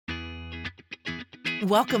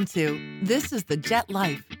Welcome to This is the Jet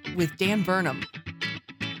Life with Dan Burnham,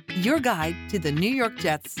 your guide to the New York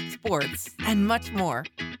Jets, sports, and much more.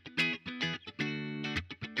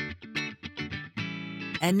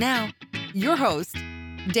 And now, your host,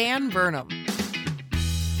 Dan Burnham.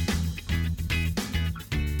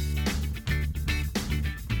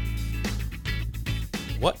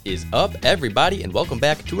 What is up, everybody, and welcome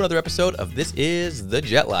back to another episode of This is the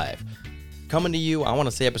Jet Life. Coming to you, I want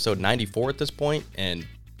to say episode 94 at this point, and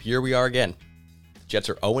here we are again. Jets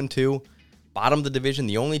are 0-2, bottom of the division,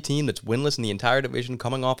 the only team that's winless in the entire division,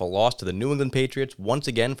 coming off a loss to the New England Patriots once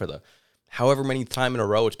again for the however many time in a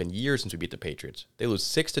row. It's been years since we beat the Patriots. They lose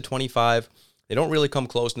 6-25. They don't really come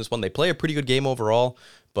close in this one. They play a pretty good game overall,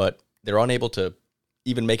 but they're unable to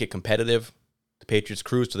even make it competitive. The Patriots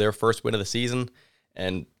cruise to their first win of the season,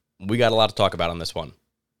 and we got a lot to talk about on this one.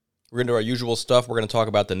 We're going to do our usual stuff. We're going to talk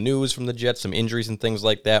about the news from the Jets, some injuries and things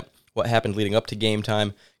like that, what happened leading up to game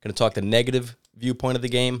time. Going to talk the negative viewpoint of the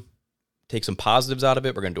game, take some positives out of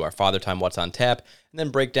it. We're going to do our Father Time What's on Tap, and then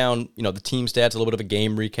break down, the team stats, a little bit of a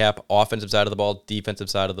game recap, offensive side of the ball, defensive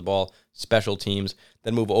side of the ball, special teams,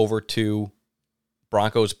 then move over to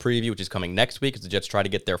Broncos preview, which is coming next week as the Jets try to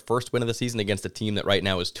get their first win of the season against a team that right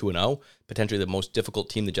now is 2-0, potentially the most difficult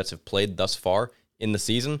team the Jets have played thus far in the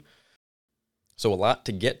season. So a lot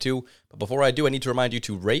to get to, but before I do, I need to remind you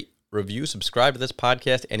to rate, review, subscribe to this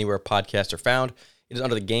podcast anywhere podcasts are found. It is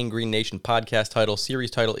under the Gang Green Nation podcast title. Series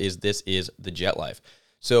title is This is the Jet Life.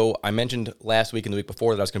 So I mentioned last week and the week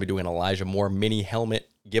before that I was going to be doing an Elijah Moore mini helmet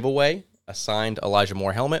giveaway, a signed Elijah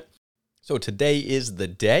Moore helmet. So today is the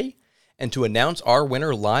day, and to announce our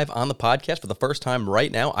winner live on the podcast for the first time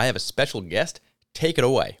right now, I have a special guest. Take it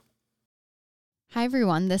away. Hi,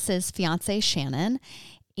 everyone. This is fiance Shannon,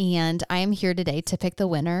 and I am here today to pick the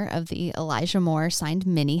winner of the Elijah Moore signed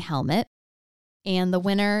mini helmet. And the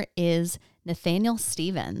winner is Nathaniel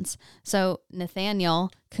Stevens. So, Nathaniel,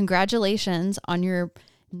 congratulations on your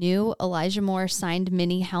new Elijah Moore signed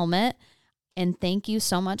mini helmet. And thank you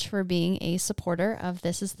so much for being a supporter of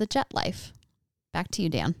This is the Jet Life. Back to you,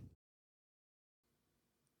 Dan.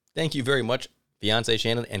 Thank you very much, fiance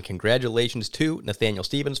Shannon, and congratulations to Nathaniel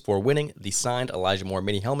Stevens for winning the signed Elijah Moore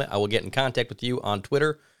mini helmet. I will get in contact with you on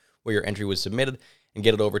Twitter where your entry was submitted and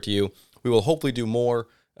get it over to you. We will hopefully do more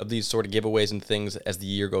of these sort of giveaways and things as the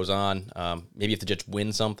year goes on. Maybe if the Jets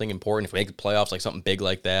win something important, if we make the playoffs, like something big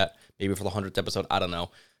like that, maybe for the 100th episode, I don't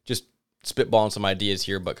know. Just spitballing some ideas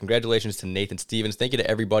here, but congratulations to Nathan Stevens. Thank you to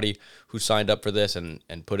everybody who signed up for this and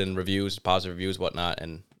put in reviews, positive reviews, whatnot,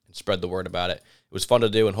 and spread the word about it. It was fun to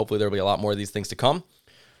do, and hopefully there will be a lot more of these things to come.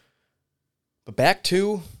 But back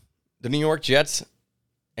to the New York Jets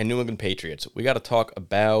and New England Patriots. We got to talk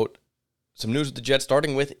about some news with the Jets,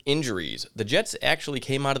 starting with injuries. The Jets actually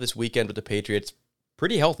came out of this weekend with the Patriots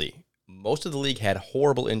pretty healthy. Most of the league had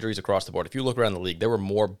horrible injuries across the board. If you look around the league, there were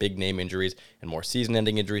more big-name injuries and more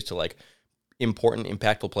season-ending injuries to, important,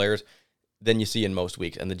 impactful players than you see in most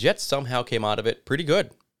weeks. And the Jets somehow came out of it pretty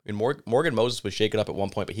good. I mean, Morgan Moses was shaken up at one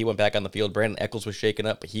point, but he went back on the field. Brandon Echols was shaken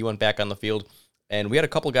up, but he went back on the field. And we had a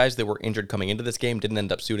couple guys that were injured coming into this game, didn't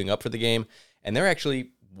end up suiting up for the game. And they're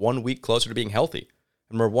actually 1 week closer to being healthy.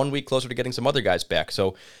 And we're 1 week closer to getting some other guys back.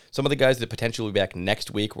 So some of the guys that potentially will be back next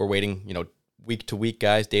week, we're waiting, week-to-week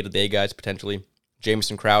guys, day-to-day guys potentially.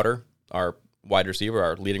 Jamison Crowder, our wide receiver,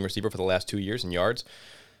 our leading receiver for the last 2 years in yards.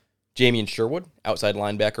 Jamien Sherwood, outside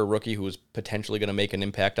linebacker rookie, who is potentially going to make an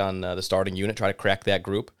impact on the starting unit, try to crack that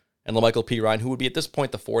group. And LaMichael Pirine, who would be at this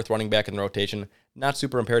point the fourth running back in the rotation. Not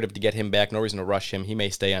super imperative to get him back. No reason to rush him. He may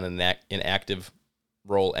stay on an inactive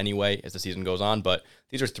role anyway as the season goes on. But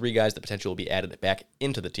these are three guys that potentially will be added back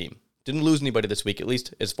into the team. Didn't lose anybody this week, at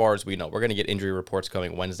least as far as we know. We're going to get injury reports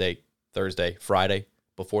coming Wednesday, Thursday, Friday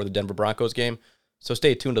before the Denver Broncos game. So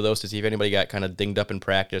stay tuned to those to see if anybody got kind of dinged up in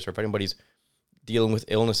practice or if anybody's dealing with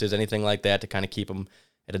illnesses, anything like that, to kind of keep them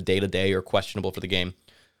at a day-to-day or questionable for the game.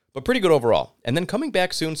 But pretty good overall. And then coming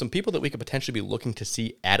back soon, some people that we could potentially be looking to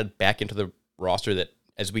see added back into the roster that,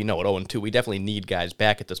 as we know, at 0-2, we definitely need guys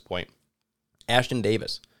back at this point. Ashton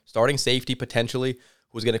Davis, starting safety potentially,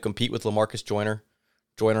 who's going to compete with LaMarcus Joyner.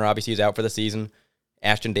 Joyner obviously is out for the season.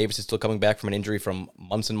 Ashton Davis is still coming back from an injury from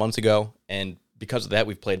months and months ago. And because of that,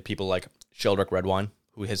 we've played people like Sheldrick Redwine,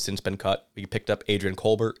 who has since been cut. We picked up Adrian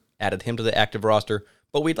Colbert, added him to the active roster.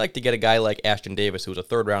 But we'd like to get a guy like Ashton Davis, who was a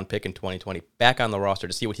third-round pick in 2020, back on the roster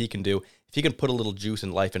to see what he can do, if he can put a little juice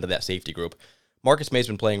and life into that safety group. Marcus May's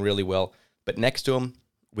been playing really well, but next to him,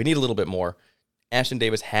 we need a little bit more. Ashton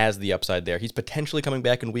Davis has the upside there. He's potentially coming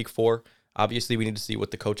back in week 4. Obviously, we need to see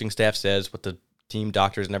what the coaching staff says, what the team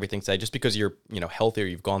doctors and everything say. Just because you're healthier,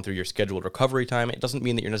 you've gone through your scheduled recovery time, it doesn't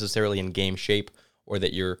mean that you're necessarily in game shape or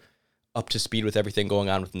that you're up to speed with everything going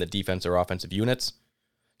on within the defense or offensive units.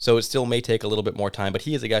 So it still may take a little bit more time, but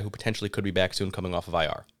he is a guy who potentially could be back soon coming off of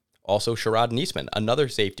IR. Also, Sherrod Niesman, another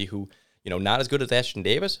safety who, not as good as Ashton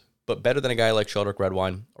Davis, but better than a guy like Sheldrick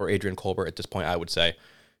Redwine or Adrian Colbert at this point, I would say.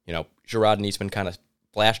 Sherrod Niesman kind of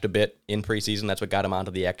flashed a bit in preseason. That's what got him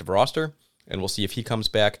onto the active roster, and we'll see if he comes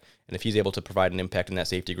back and if he's able to provide an impact in that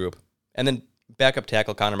safety group. And then backup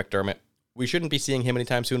tackle Connor McDermott. We shouldn't be seeing him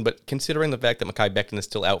anytime soon, but considering the fact that Mekhi Becton is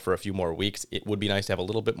still out for a few more weeks, it would be nice to have a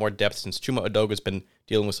little bit more depth since Chuma Edoga's been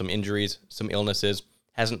dealing with some injuries, some illnesses,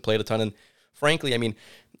 hasn't played a ton. And frankly,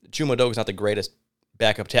 Chuma Edoga's not the greatest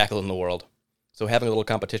backup tackle in the world. So having a little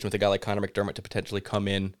competition with a guy like Connor McDermott to potentially come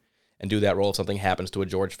in and do that role if something happens to a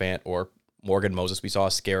George Fant or Morgan Moses, we saw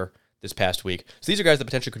a scare this past week. So these are guys that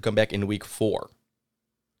potentially could come back in week 4.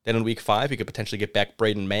 Then in week 5, you could potentially get back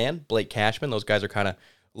Braden Mann, Blake Cashman. Those guys are kind of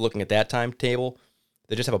looking at that timetable.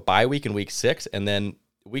 They just have a bye week in week 6, and then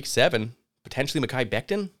week 7, potentially Mekhi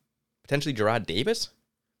Becton, potentially Jarrad Davis.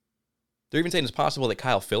 They're even saying it's possible that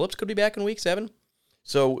Kyle Phillips could be back in week 7.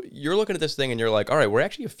 So you're looking at this thing and you're like, all right, we're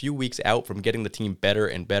actually a few weeks out from getting the team better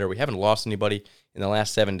and better. We haven't lost anybody in the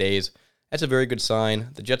last 7 days. That's a very good sign.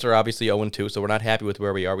 The Jets are obviously 0-2, so we're not happy with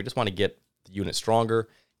where we are. We just want to get the unit stronger,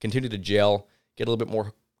 continue to gel, get a little bit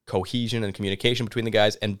more cohesion and communication between the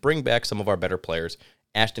guys, and bring back some of our better players.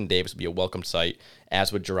 Ashton Davis would be a welcome sight,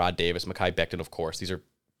 as would Jarrad Davis, Mekhi Becton, of course. These are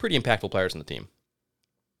pretty impactful players on the team.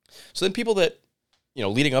 So then people that,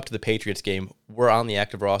 leading up to the Patriots game, were on the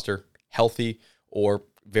active roster, healthy or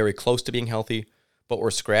very close to being healthy, but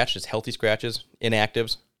were scratched as healthy scratches,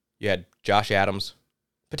 inactives. You had Josh Adams,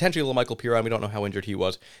 potentially LaMichael Piron. We don't know how injured he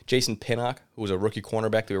was. Jason Pinnock, who was a rookie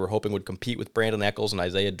cornerback that we were hoping would compete with Brandon Echols and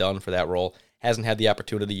Isaiah Dunn for that role, hasn't had the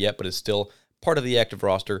opportunity yet, but is still part of the active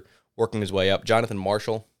roster, working his way up. Jonathan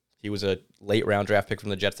Marshall, he was a late-round draft pick from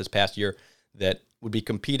the Jets this past year that would be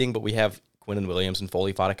competing, but we have Quinnen Williams and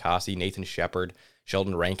Foley Fatukasi, Nathan Shepard,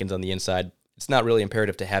 Sheldon Rankins on the inside. It's not really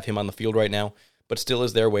imperative to have him on the field right now, but still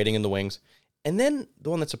is there waiting in the wings. And then the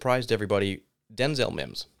one that surprised everybody, Denzel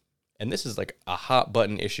Mims. And this is like a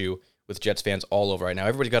hot-button issue with Jets fans all over right now.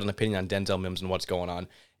 Everybody's got an opinion on Denzel Mims and what's going on.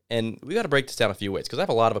 And we got to break this down a few ways because I have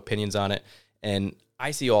a lot of opinions on it, and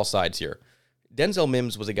I see all sides here. Denzel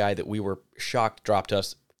Mims was a guy that we were shocked dropped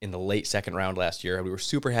us in the late second round last year. We were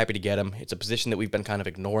super happy to get him. It's a position that we've been kind of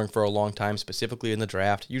ignoring for a long time, specifically in the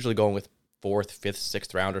draft, usually going with 4th, 5th,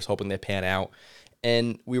 6th rounders, hoping they pan out.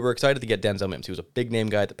 And we were excited to get Denzel Mims. He was a big-name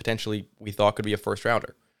guy that potentially we thought could be a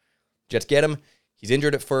first-rounder. Jets get him. He's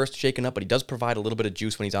injured at first, shaken up, but he does provide a little bit of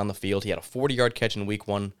juice when he's on the field. He had a 40-yard catch in week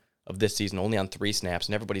 1 of this season, only on 3 snaps,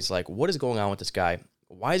 and everybody's like, what is going on with this guy?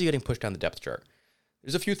 Why is he getting pushed down the depth chart?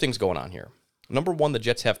 There's a few things going on here. Number one, the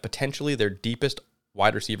Jets have potentially their deepest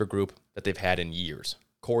wide receiver group that they've had in years.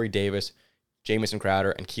 Corey Davis, Jamison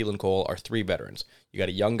Crowder, and Keelan Cole are 3 veterans. You got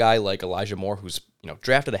a young guy like Elijah Moore who's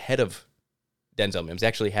drafted ahead of Denzel Mims,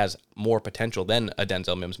 actually has more potential than a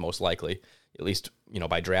Denzel Mims most likely, at least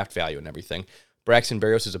by draft value and everything. Braxton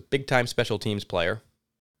Berrios is a big-time special teams player.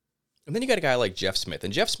 And then you got a guy like Jeff Smith,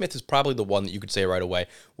 and Jeff Smith is probably the one that you could say right away,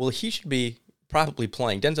 well, he should be probably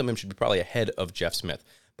playing. Denzel Mims should be probably ahead of Jeff Smith.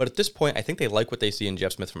 But at this point, I think they like what they see in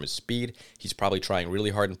Jeff Smith from his speed. He's probably trying really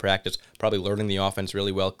hard in practice, probably learning the offense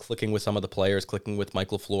really well, clicking with some of the players, clicking with Mike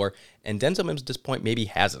LaFleur. And Denzel Mims at this point maybe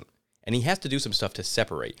hasn't. And he has to do some stuff to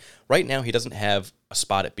separate. Right now, he doesn't have a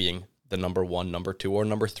spot at being the number 1, number 2, or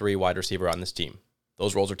number 3 wide receiver on this team.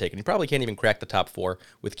 Those roles are taken. He probably can't even crack the top 4.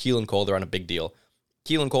 With Keelan Cole, they're on a big deal.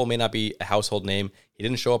 Keelan Cole may not be a household name. He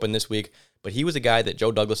didn't show up in this week, but he was a guy that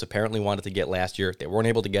Joe Douglas apparently wanted to get last year. They weren't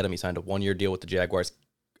able to get him. He signed a 1-year deal with the Jaguars.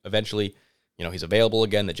 Eventually, he's available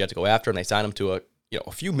again. The Jets go after him. They sign him to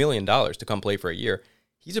a few $1 million to come play for a year.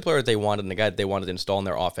 He's a player that they wanted and the guy that they wanted to install in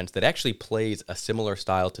their offense that actually plays a similar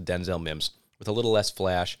style to Denzel Mims with a little less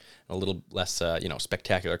flash and a little less,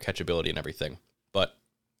 spectacular catchability and everything. But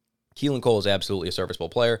Keelan Cole is absolutely a serviceable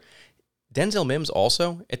player. Denzel Mims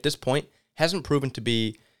also, at this point, hasn't proven to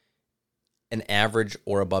be an average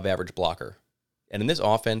or above average blocker. And in this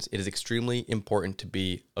offense, it is extremely important to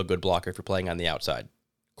be a good blocker if you're playing on the outside.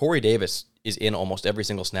 Corey Davis is in almost every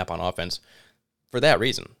single snap on offense for that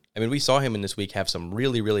reason. We saw him in this week have some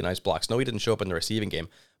really, really nice blocks. No, he didn't show up in the receiving game,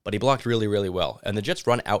 but he blocked really, really well. And the Jets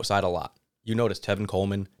run outside a lot. You notice Tevin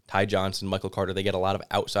Coleman, Ty Johnson, Michael Carter, they get a lot of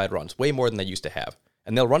outside runs, way more than they used to have.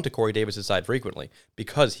 And they'll run to Corey Davis' side frequently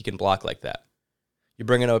because he can block like that. You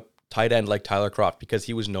bring in a tight end like Tyler Kroft because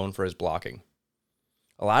he was known for his blocking.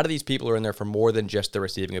 A lot of these people are in there for more than just their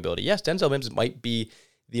receiving ability. Yes, Denzel Mims might be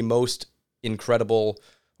the most incredible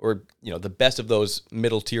or, the best of those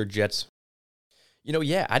middle-tier Jets.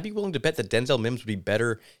 I'd be willing to bet that Denzel Mims would be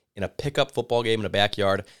better in a pickup football game in a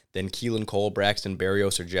backyard than Keelan Cole, Braxton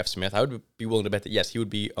Berrios, or Jeff Smith, I would be willing to bet that, yes, he would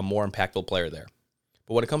be a more impactful player there.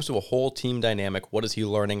 But when it comes to a whole team dynamic, what is he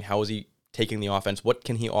learning? How is he taking the offense? What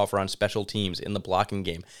can he offer on special teams in the blocking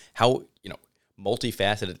game? How,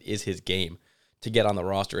 multifaceted is his game to get on the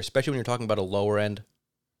roster, especially when you're talking about a lower-end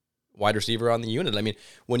wide receiver on the unit? I mean,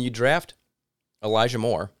 when you draft Elijah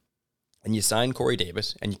Moore and you sign Corey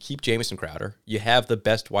Davis and you keep Jamison Crowder, you have the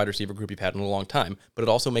best wide receiver group you've had in a long time, but it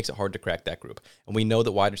also makes it hard to crack that group. And we know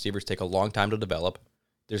that wide receivers take a long time to develop.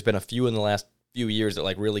 There's been a few in the last few years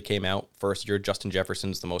that really came out. First year, Justin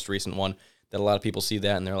Jefferson's the most recent one, that a lot of people see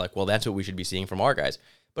that and they're like, well, that's what we should be seeing from our guys.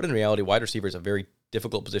 But in reality, wide receiver is a very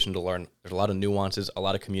difficult position to learn. There's a lot of nuances, a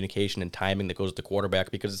lot of communication and timing that goes with the quarterback,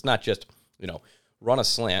 because it's not just, run a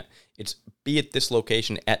slant. It's be at this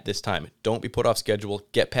location at this time. Don't be put off schedule.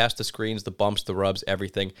 Get past the screens, the bumps, the rubs,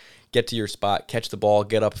 everything. Get to your spot, catch the ball,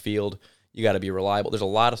 get upfield. You got to be reliable. There's a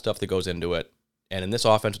lot of stuff that goes into it. And in this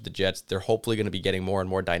offense with the Jets, they're hopefully going to be getting more and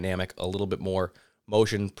more dynamic, a little bit more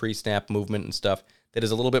motion, pre-snap movement and stuff that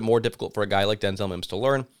is a little bit more difficult for a guy like Denzel Mims to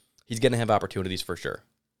learn. He's going to have opportunities for sure.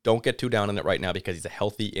 Don't get too down on it right now because he's a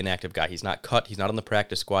healthy, inactive guy. He's not cut. He's not on the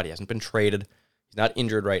practice squad. He hasn't been traded. He's not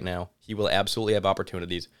injured right now. He will absolutely have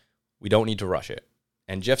opportunities. We don't need to rush it.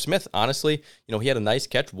 And Jeff Smith, honestly, he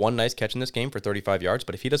had one nice catch in this game for 35 yards,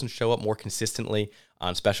 but if he doesn't show up more consistently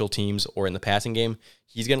on special teams or in the passing game,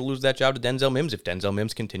 he's going to lose that job to Denzel Mims if Denzel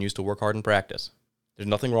Mims continues to work hard in practice. There's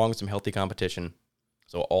nothing wrong with some healthy competition,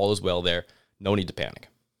 so all is well there. No need to panic.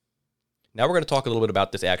 Now we're going to talk a little bit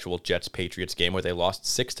about this actual Jets-Patriots game where they lost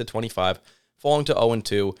 6-25, falling to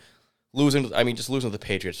 0-2. Losing to the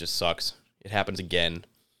Patriots just sucks. It happens again.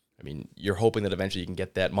 I mean, you're hoping that eventually you can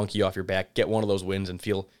get that monkey off your back, get one of those wins, and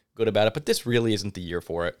feel good about it, but this really isn't the year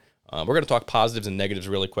for it. We're going to talk positives and negatives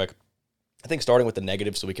really quick. I think starting with the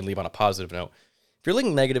negatives so we can leave on a positive note. If you're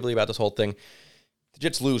thinking negatively about this whole thing, the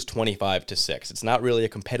Jets lose 25-6. It's not really a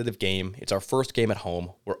competitive game. It's our first game at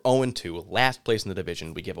home. We're 0-2, last place in the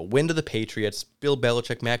division. We give a win to the Patriots, Bill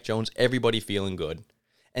Belichick, Mac Jones, everybody feeling good.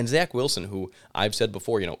 And Zach Wilson, who I've said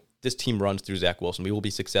before, this team runs through Zach Wilson. We will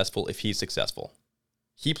be successful if he's successful.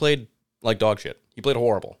 He played like dog shit. He played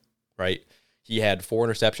horrible, right? He had 4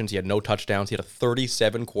 interceptions. He had no touchdowns. He had a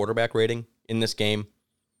 37 quarterback rating in this game.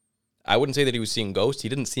 I wouldn't say that he was seeing ghosts. He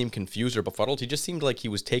didn't seem confused or befuddled. He just seemed like he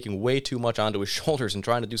was taking way too much onto his shoulders and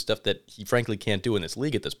trying to do stuff that he frankly can't do in this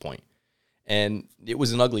league at this point. And it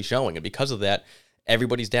was an ugly showing. And because of that,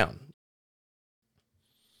 everybody's down.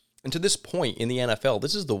 And to this point in the NFL,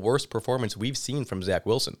 this is the worst performance we've seen from Zach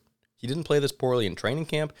Wilson. He didn't play this poorly in training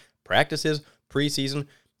camp, practices, preseason.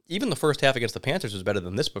 Even the first half against the Panthers was better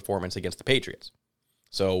than this performance against the Patriots.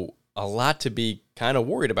 So a lot to be kind of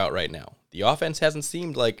worried about right now. The offense hasn't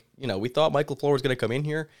seemed like, we thought Michael LaFleur was going to come in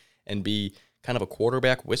here and be kind of a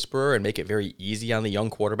quarterback whisperer and make it very easy on the young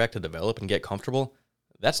quarterback to develop and get comfortable.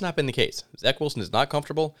 That's not been the case. Zach Wilson is not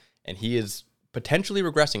comfortable, and he is potentially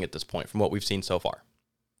regressing at this point from what we've seen so far.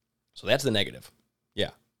 So that's the negative.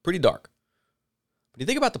 Yeah, pretty dark. But you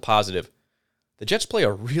think about the positive, the Jets play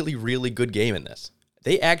a really, really good game in this.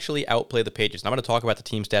 They actually outplay the Patriots. And I'm going to talk about the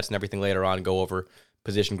team stats and everything later on, go over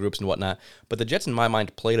position groups and whatnot. But the Jets, in my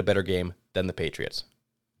mind, played a better game than the Patriots.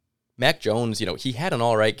 Mac Jones, he had an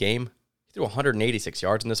all right game. He threw 186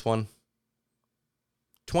 yards in this one.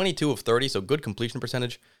 22 of 30, so good completion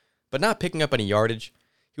percentage, but not picking up any yardage.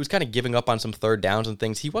 He was kind of giving up on some third downs and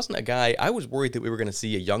things. He wasn't a guy, I was worried that we were going to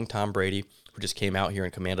see a young Tom Brady who just came out here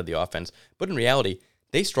and commanded the offense. But in reality,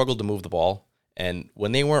 they struggled to move the ball. And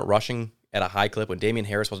when they weren't rushing at a high clip, when Damian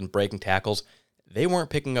Harris wasn't breaking tackles, they weren't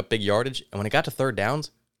picking up big yardage. And when it got to third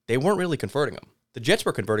downs, they weren't really converting them. The Jets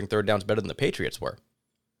were converting third downs better than the Patriots were.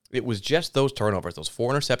 It was just those turnovers, those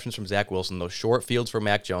 4 interceptions from Zach Wilson, those short fields for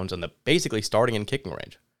Mac Jones, and the basically starting and kicking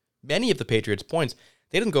range. Many of the Patriots' points,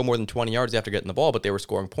 they didn't go more than 20 yards after getting the ball, but they were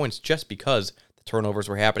scoring points just because the turnovers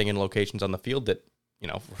were happening in locations on the field that,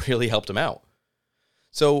 really helped them out.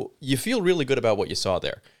 So you feel really good about what you saw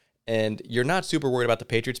there. And you're not super worried about the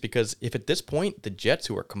Patriots because if at this point, the Jets,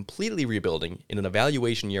 who are completely rebuilding in an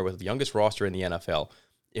evaluation year with the youngest roster in the NFL,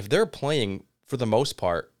 if they're playing, for the most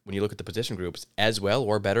part, when you look at the position groups, as well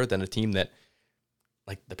or better than a team that,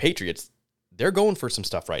 like the Patriots, they're going for some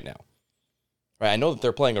stuff right now. Right? I know that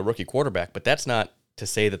they're playing a rookie quarterback, but that's not to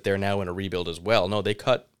say that they're now in a rebuild as well. No, they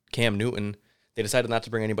cut Cam Newton. They decided not to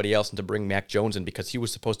bring anybody else and to bring Mac Jones in because he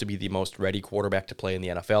was supposed to be the most ready quarterback to play in the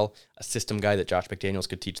NFL, a system guy that Josh McDaniels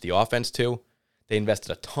could teach the offense to. They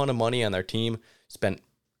invested a ton of money on their team, spent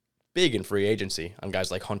big in free agency on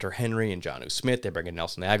guys like Hunter Henry and Jonnu Smith. They bring in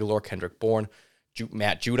Nelson Aguilar, Kendrick Bourne,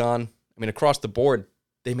 Matt Judon. I mean, across the board,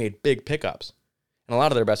 they made big pickups. And a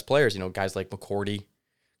lot of their best players, guys like McCourty,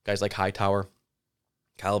 Guys like Hightower,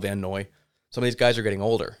 Kyle Van Noy. Some of these guys are getting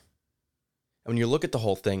older. And when you look at the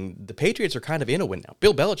whole thing, the Patriots are kind of in a win now.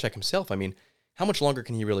 Bill Belichick himself, I mean, how much longer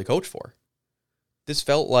can he really coach for? This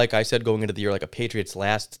felt like, I said going into the year, like a Patriots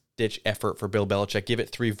last-ditch effort for Bill Belichick. Give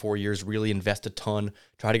it 3-4 years, really invest a ton,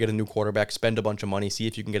 try to get a new quarterback, spend a bunch of money, see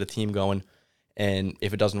if you can get a team going. And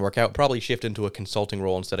if it doesn't work out, probably shift into a consulting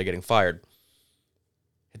role instead of getting fired.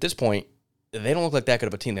 At this point, they don't look like that good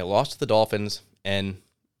of a team. They lost to the Dolphins, and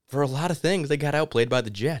for a lot of things, they got outplayed by the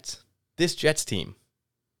Jets. This Jets team.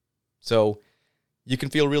 So you can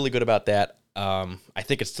feel really good about that. I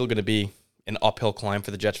think it's still going to be an uphill climb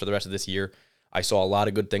for the Jets for the rest of this year. I saw a lot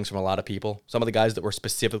of good things from a lot of people. Some of the guys that were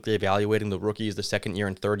specifically evaluating the rookies, the second year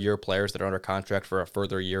and third year players that are under contract for a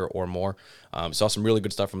further year or more. Saw some really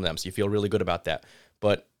good stuff from them, so you feel really good about that.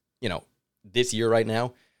 But, this year right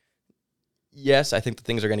now, yes, I think that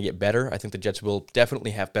things are going to get better. I think the Jets will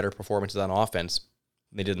definitely have better performances on offense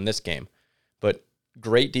than they did in this game. But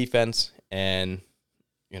great defense, and,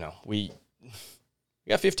 we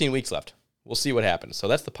got 15 weeks left. We'll see what happens. So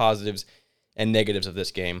that's the positives and negatives of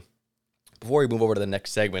this game. Before we move over to the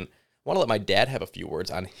next segment, I want to let my dad have a few words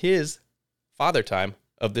on his Father Time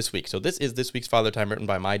of this week. So this is this week's Father Time written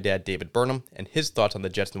by my dad, David Burnham, and his thoughts on the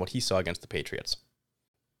Jets and what he saw against the Patriots.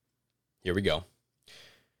 Here we go.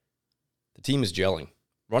 The team is gelling.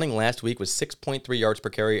 Running last week was 6.3 yards per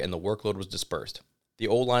carry, and the workload was dispersed. The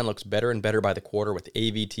O-line looks better and better by the quarter, with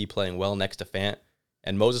AVT playing well next to Fant,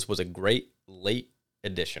 and Moses was a great late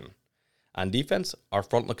addition. On defense, our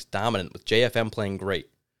front looks dominant, with JFM playing great.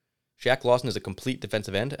 Shaq Lawson is a complete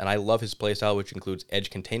defensive end, and I love his play style, which includes edge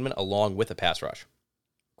containment along with a pass rush.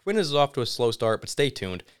 Quinn is off to a slow start, but stay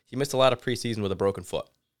tuned. He missed a lot of preseason with a broken foot.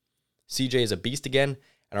 CJ is a beast again,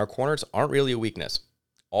 and our corners aren't really a weakness.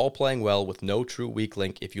 All playing well with no true weak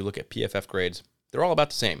link if you look at PFF grades. They're all about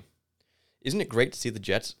the same. Isn't it great to see the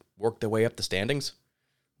Jets work their way up the standings?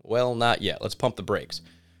 Well, not yet. Let's pump the brakes.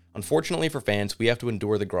 Unfortunately for fans, we have to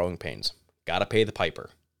endure the growing pains. Gotta pay the piper.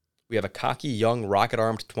 We have a cocky, young,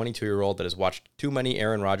 rocket-armed 22-year-old that has watched too many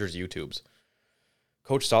Aaron Rodgers YouTubes.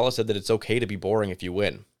 Coach Saleh said that it's okay to be boring if you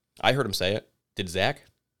win. I heard him say it. Did Zach?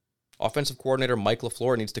 Offensive coordinator Mike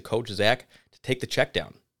LaFleur needs to coach Zach to take the check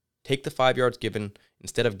down. Take the 5 yards given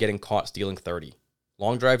instead of getting caught stealing 30.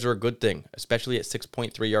 Long drives are a good thing, especially at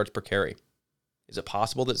 6.3 yards per carry. Is it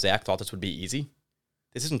possible that Zach thought this would be easy?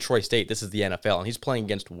 This isn't Troy State, this is the NFL, and he's playing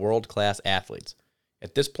against world-class athletes.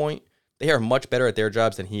 At this point, they are much better at their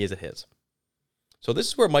jobs than he is at his. So this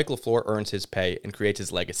is where Mike LaFleur earns his pay and creates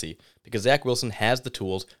his legacy, because Zach Wilson has the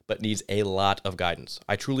tools, but needs a lot of guidance.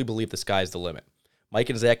 I truly believe the sky is the limit. Mike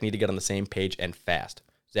and Zach need to get on the same page and fast.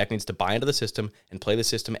 Zach needs to buy into the system and play the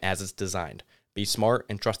system as it's designed. Be smart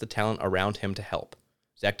and trust the talent around him to help.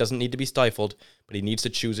 Zach doesn't need to be stifled, but he needs to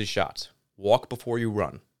choose his shots. Walk before you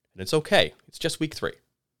run. And it's okay. It's just week 3.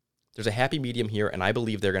 There's a happy medium here, and I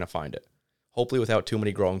believe they're going to find it. Hopefully without too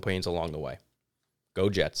many growing pains along the way. Go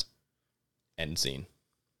Jets. End scene.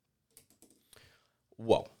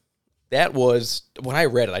 Whoa. That was, when I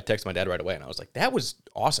read it, I texted my dad right away, and I was like, that was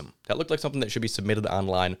awesome. That looked like something that should be submitted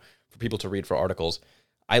online for people to read for articles.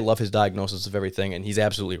 I love his diagnosis of everything, and he's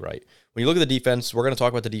absolutely right. When you look at the defense, we're going to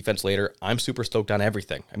talk about the defense later. I'm super stoked on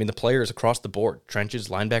everything. I mean, the players across the board, trenches,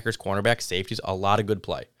 linebackers, cornerbacks, safeties, a lot of good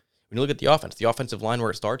play. When you look at the offense, the offensive line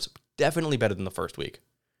where it starts, definitely better than the first week.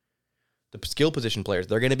 The skill position players,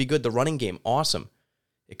 they're going to be good. The running game, awesome.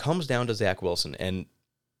 It comes down to Zach Wilson, and,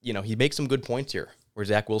 he makes some good points here, where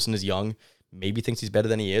Zach Wilson is young, maybe thinks he's better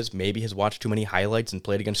than he is, maybe has watched too many highlights and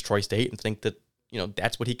played against Troy State and think that,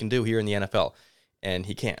 that's what he can do here in the NFL, and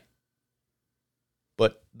he can't.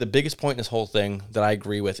 But the biggest point in this whole thing that I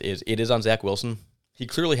agree with is it is on Zach Wilson. He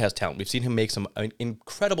clearly has talent. We've seen him make some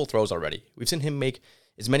incredible throws already. We've seen him make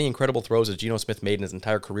as many incredible throws as Geno Smith made in his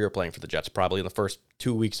entire career playing for the Jets, probably in the first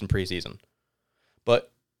 2 weeks in preseason.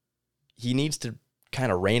 But he needs to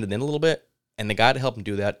kind of rein it in a little bit, and the guy to help him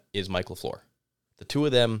do that is Mike LaFleur. The two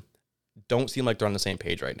of them don't seem like they're on the same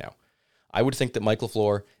page right now. I would think that Mike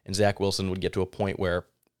LaFleur and Zach Wilson would get to a point where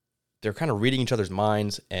they're kind of reading each other's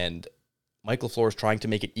minds, and Mike LaFleur is trying to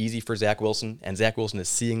make it easy for Zach Wilson, and Zach Wilson is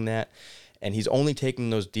seeing that, and he's only taking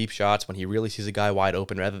those deep shots when he really sees a guy wide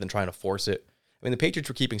open rather than trying to force it. I mean, the Patriots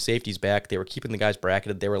were keeping safeties back. They were keeping the guys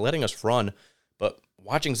bracketed. They were letting us run, but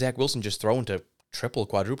watching Zach Wilson just throw into triple,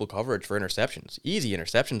 quadruple coverage for interceptions, easy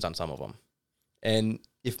interceptions on some of them. And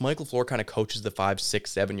if Mike LaFleur kind of coaches the 5,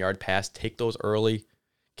 6, 7 yard pass, take those early,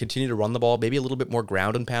 continue to run the ball, maybe a little bit more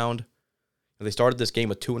ground and pound. They started this game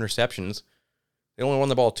with 2 interceptions. They only run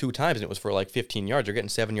the ball 2 times, and it was for like 15 yards. They're getting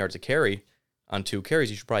 7 yards a carry on 2 carries.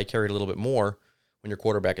 You should probably carry it a little bit more when your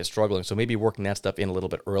quarterback is struggling. So maybe working that stuff in a little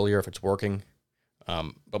bit earlier if it's working.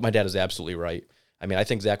 But my dad is absolutely right. I mean, I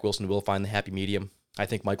think Zach Wilson will find the happy medium. I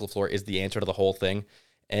think Mike LaFleur is the answer to the whole thing,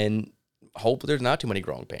 and hope there's not too many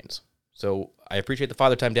growing pains. So I appreciate the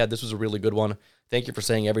Father Time, Dad. This was a really good one. Thank you for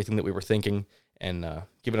saying everything that we were thinking and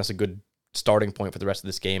giving us a good starting point for the rest of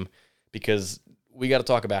this game, because we got to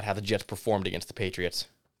talk about how the Jets performed against the Patriots.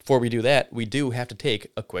 Before we do that, we do have to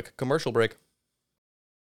take a quick commercial break.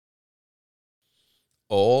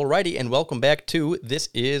 Alrighty, and welcome back to This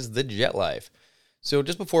is the Jet Life. So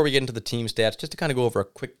just before we get into the team stats, just to kind of go over a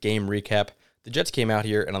quick game recap, the Jets came out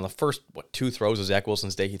here, and on the first, two throws of Zach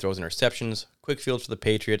Wilson's day, he throws interceptions, quick fields for the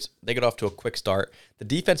Patriots. They get off to a quick start. The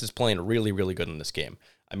defense is playing really, really good in this game.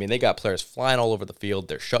 I mean, they got players flying all over the field.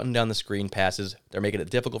 They're shutting down the screen passes. They're making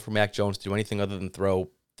it difficult for Mac Jones to do anything other than throw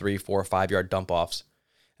 3, 4, 5-yard dump-offs.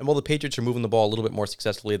 And while the Patriots are moving the ball a little bit more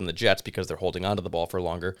successfully than the Jets because they're holding onto the ball for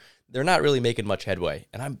longer, they're not really making much headway.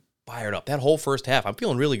 And I'm fired up. That whole first half, I'm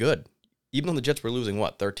feeling really good. Even though the Jets were losing,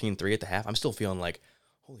 13-3 at the half, I'm still feeling like,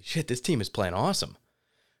 holy shit, this team is playing awesome.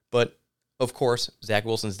 But, of course, Zach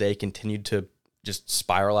Wilson's day continued to just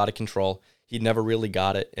spiral out of control. He never really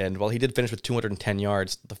got it. And while he did finish with 210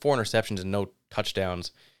 yards, the 4 interceptions and no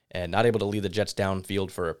touchdowns, and not able to lead the Jets downfield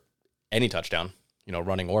for any touchdown,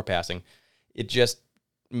 running or passing, it just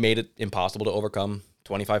made it impossible to overcome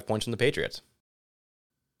 25 points from the Patriots.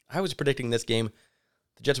 I was predicting this game,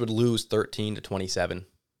 the Jets would lose 13-27.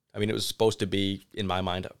 I mean, it was supposed to be, in my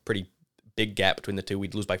mind, a pretty big gap between the two.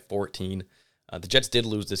 We'd lose by 14. The Jets did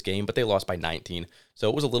lose this game, but they lost by 19. So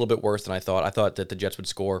it was a little bit worse than I thought. I thought that the Jets would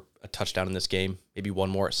score a touchdown in this game, maybe one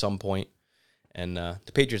more at some point. And the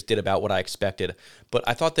Patriots did about what I expected. But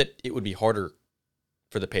I thought that it would be harder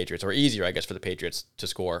for the Patriots, or easier, I guess, for the Patriots to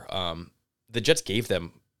score. The Jets gave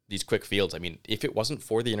them these quick fields. I mean, if it wasn't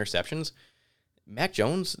for the interceptions, Mac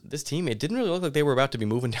Jones, this team, it didn't really look like they were about to be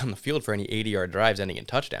moving down the field for any 80-yard drives ending in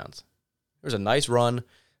touchdowns. There was a nice run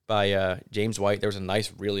by James White. There was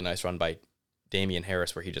a really nice run by Damian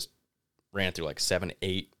Harris where he just ran through like 7,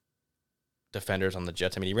 8 defenders on the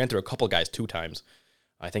Jets. I mean, he ran through a couple guys 2 times.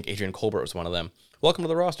 I think Adrian Colbert was one of them. Welcome to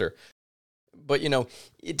the roster. But,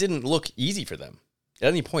 it didn't look easy for them at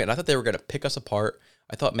any point. I thought they were going to pick us apart.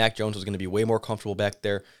 I thought Mac Jones was going to be way more comfortable back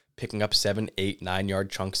there, picking up 7, 8, 9-yard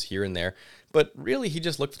chunks here and there. But really, he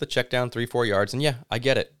just looked for the check down 3, 4 yards. And yeah, I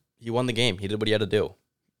get it. He won the game. He did what he had to do.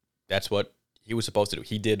 That's what he was supposed to do.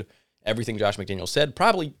 He did everything Josh McDaniels said,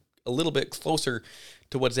 probably a little bit closer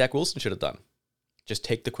to what Zach Wilson should have done. Just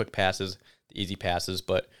take the quick passes, the easy passes.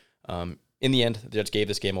 But in the end, the Jets gave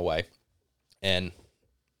this game away, and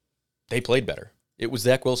they played better. It was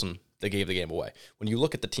Zach Wilson that gave the game away. When you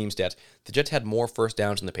look at the team stats, the Jets had more first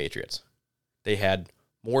downs than the Patriots. They had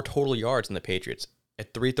more total yards than the Patriots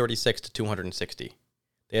at 336 to 260.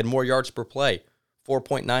 They had more yards per play,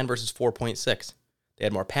 4.9 versus 4.6. They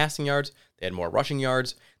had more passing yards. They had more rushing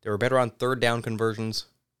yards. They were better on third down conversions.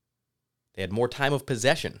 They had more time of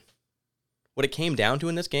possession. What it came down to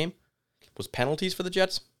in this game was penalties for the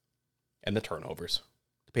Jets and the turnovers.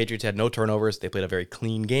 The Patriots had no turnovers. They played a very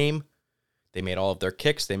clean game. They made all of their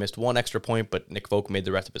kicks. They missed 1 extra point, but Nick Folk made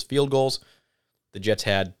the rest of his field goals. The Jets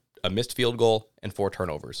had a missed field goal and 4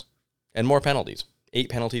 turnovers. And more penalties. 8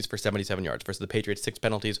 penalties for 77 yards versus the Patriots' 6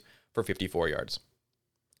 penalties for 54 yards.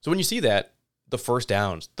 So when you see that, the first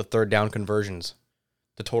downs, the third down conversions,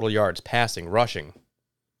 the total yards, passing, rushing,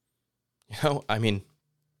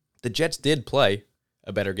 the Jets did play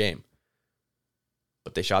a better game.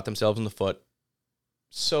 But they shot themselves in the foot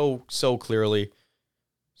so clearly,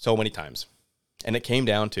 so many times. And it came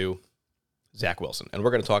down to Zach Wilson. And we're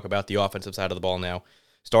going to talk about the offensive side of the ball now,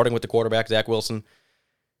 starting with the quarterback, Zach Wilson.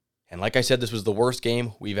 And like I said, this was the worst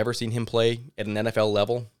game we've ever seen him play at an NFL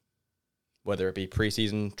level, whether it be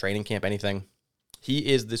preseason, training camp, anything.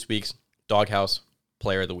 He is this week's Doghouse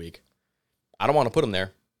Player of the Week. I don't want to put him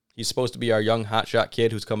there. He's supposed to be our young hotshot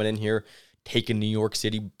kid who's coming in here, taking New York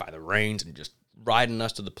City by the reins and just riding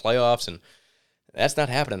us to the playoffs, and that's not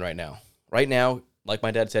happening right now. Right now, like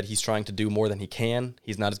my dad said, he's trying to do more than he can.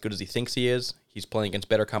 He's not as good as he thinks he is. He's playing against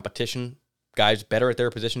better competition, guys better at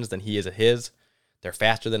their positions than he is at his. They're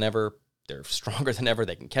faster than ever. They're stronger than ever.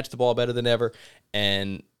 They can catch the ball better than ever,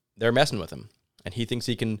 and they're messing with him. And he thinks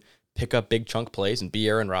he can pick up big chunk plays and be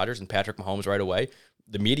Aaron Rodgers and Patrick Mahomes right away.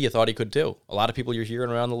 The media thought he could too. A lot of people you're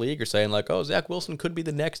hearing around the league are saying like, oh, Zach Wilson could be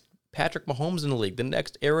the next Patrick Mahomes in the league, the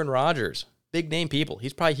next Aaron Rodgers. Big name people.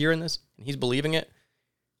 He's probably hearing this and he's believing it.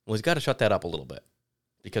 Well, he's got to shut that up a little bit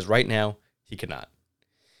because right now he cannot.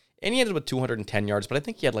 And he ended with 210 yards, but I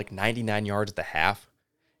think he had like 99 yards at the half.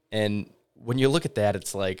 And when you look at that,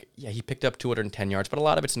 it's like, yeah, he picked up 210 yards, but a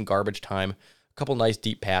lot of it's in garbage time. A couple nice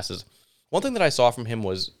deep passes. One thing that I saw from him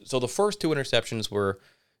was, so the first 2 interceptions were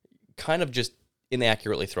kind of just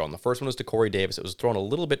inaccurately thrown. The first one was to Corey Davis. It was thrown a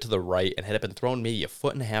little bit to the right, and had it been thrown maybe a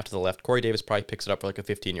foot and a half to the left, Corey Davis probably picks it up for like a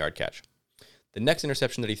 15-yard catch. The next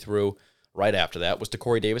interception that he threw right after that was to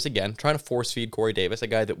Corey Davis again, trying to force feed Corey Davis, a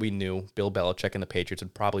guy that we knew Bill Belichick and the Patriots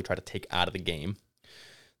would probably try to take out of the game.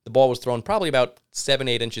 The ball was thrown probably about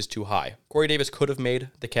 7-8 inches too high. Corey Davis could have made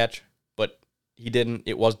the catch, but he didn't.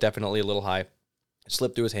 It was definitely a little high. It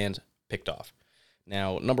slipped through his hands, picked off.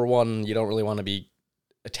 Now, number one, you don't really want to be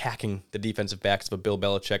attacking the defensive backs of a Bill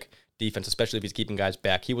Belichick defense, especially if he's keeping guys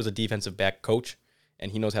back. He was a defensive back coach,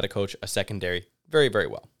 and he knows how to coach a secondary very, very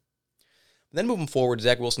well. Then moving forward,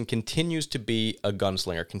 Zach Wilson continues to be a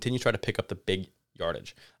gunslinger, continues to try to pick up the big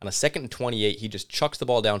yardage. On a 2nd and 28, he just chucks the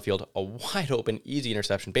ball downfield, a wide open, easy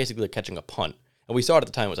interception, basically like catching a punt. And we saw it at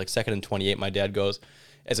the time. It was like 2nd and 28. My dad goes,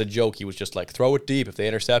 as a joke, he was just like, throw it deep. If they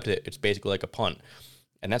intercept it, it's basically like a punt.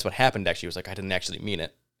 And that's what happened, actually. He was like, I didn't actually mean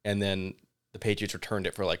it. And then the Patriots returned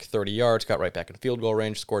it for like 30 yards, got right back in field goal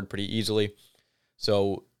range, scored pretty easily.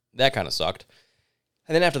 So that kind of sucked.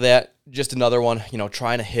 And then after that, just another one,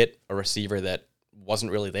 trying to hit a receiver that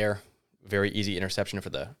wasn't really there. Very easy interception for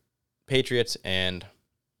the Patriots. And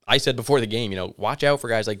I said before the game, watch out for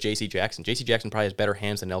guys like J.C. Jackson. J.C. Jackson probably has better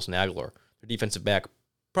hands than Nelson Aguilar. Their defensive back,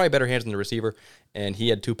 probably better hands than the receiver. And he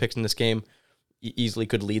had 2 picks in this game. He easily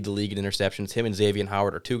could lead the league in interceptions. Him and Xavier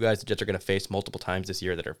Howard are 2 guys the Jets are going to face multiple times this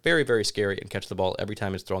year that are very, very scary and catch the ball every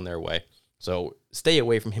time it's thrown their way. So stay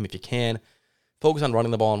away from him if you can. Focus on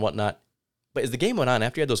running the ball and whatnot. But as the game went on,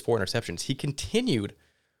 after he had those 4 interceptions, he continued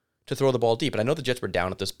to throw the ball deep. And I know the Jets were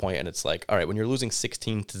down at this point, and it's like, all right, when you're losing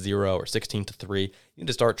 16-0 or 16-3, you need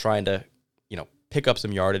to start trying to, pick up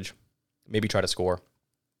some yardage, maybe try to score.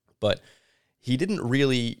 But he didn't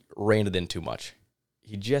really rein it in too much.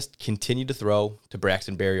 He just continued to throw to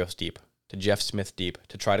Braxton Berrios deep, to Jeff Smith deep,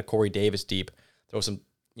 to try to Corey Davis deep, throw some,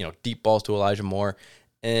 deep balls to Elijah Moore.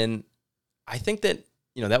 And I think that,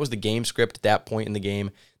 that was the game script at that point in the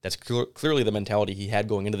game. That's clearly the mentality he had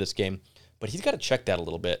going into this game. But he's got to check that a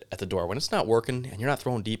little bit at the door. When it's not working and you're not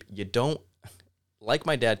throwing deep, you don't, like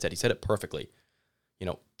my dad said, he said it perfectly.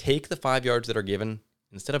 Take the 5 yards that are given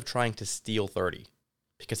instead of trying to steal 30.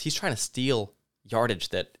 Because he's trying to steal yardage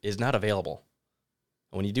that is not available.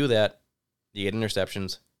 And when you do that, you get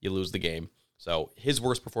interceptions, you lose the game. So his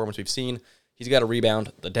worst performance we've seen, he's got to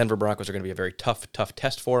rebound. The Denver Broncos are going to be a very tough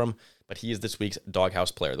test for him, but he is this week's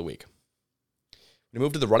Doghouse Player of the Week. We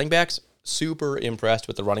move to the running backs. Super impressed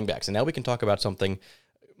with the running backs. And now we can talk about something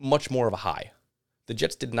much more of a high. The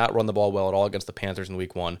Jets did not run the ball well at all against the Panthers in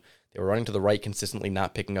week 1. They were running to the right consistently,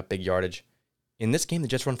 not picking up big yardage. In this game, the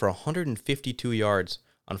Jets run for 152 yards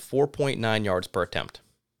on 4.9 yards per attempt.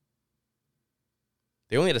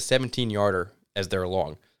 They only had a 17-yarder as their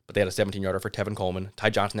long, but they had a 17-yarder for Tevin Coleman.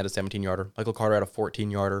 Ty Johnson had a 17-yarder. Michael Carter had a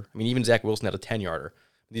 14-yarder. I mean, even Zach Wilson had a 10-yarder.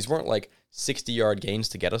 These weren't like 60-yard gains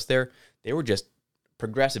to get us there. They were just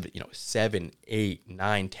progressive, 7, 8,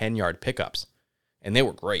 9, 10-yard pickups. And they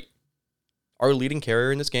were great. Our leading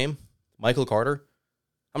carrier in this game, Michael Carter,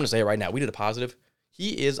 I'm going to say it right now. We did a positive.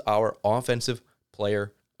 He is our offensive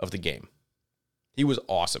player of the game. He was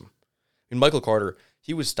awesome. And Michael Carter,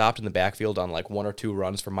 he was stopped in the backfield on like 1 or 2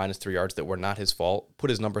 runs for -3 yards that were not his fault. Put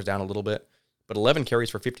his numbers down a little bit. But 11 carries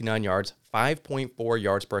for 59 yards, 5.4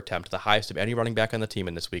 yards per attempt, the highest of any running back on the team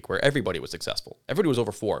in this week where everybody was successful. Everybody was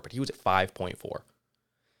over 4, but he was at 5.4.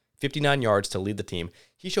 59 yards to lead the team.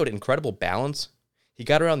 He showed incredible balance. He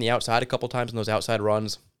got around the outside a couple times in those outside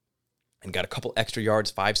runs and got a couple extra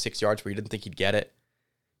yards, 5-6 yards where you didn't think he'd get it.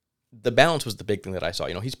 The balance was the big thing that I saw.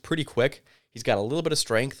 He's pretty quick. He's got a little bit of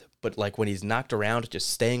strength, but like when he's knocked around, just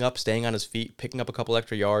staying up, staying on his feet, picking up a couple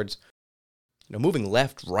extra yards, moving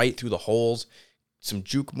left, right through the holes, some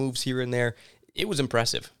juke moves here and there. It was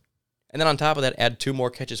impressive. And then on top of that, add 2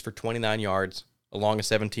 more catches for 29 yards along a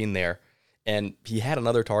 17 there. And he had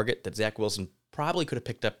another target that Zach Wilson probably could have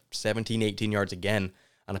picked up 17, 18 yards again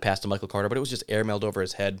on a pass to Michael Carter, but it was just airmailed over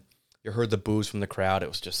his head. You heard the boos from the crowd. It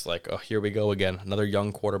was just like, oh, here we go again. Another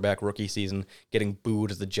young quarterback rookie season getting booed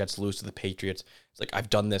as the Jets lose to the Patriots. It's like, I've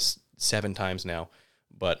done this 7 times now.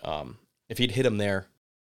 But if he'd hit him there,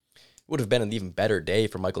 it would have been an even better day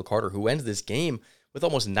for Michael Carter, who ends this game with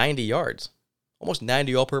almost 90 yards. Almost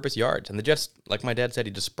 90 all-purpose yards. And the Jets, like my dad said,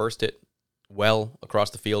 he dispersed it well across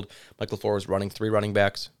the field. Michael LaFleur was running 3 running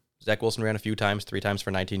backs. Zach Wilson ran a few times, 3 times for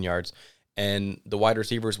 19 yards. And the wide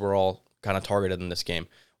receivers were all kind of targeted in this game.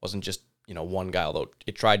 It wasn't just, one guy, although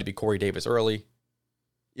it tried to be Corey Davis early.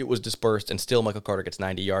 It was dispersed, and still Michael Carter gets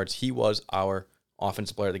 90 yards. He was our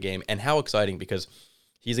offensive player of the game. And how exciting, because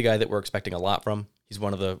he's a guy that we're expecting a lot from. He's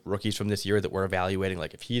one of the rookies from this year that we're evaluating.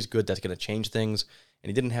 Like, if he's good, that's going to change things. And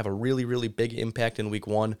he didn't have a really, really big impact in week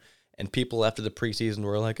 1. And people after the preseason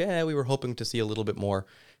were like, we were hoping to see a little bit more.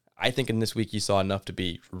 I think in this week you saw enough to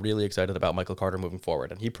be really excited about Michael Carter moving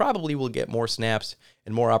forward. And he probably will get more snaps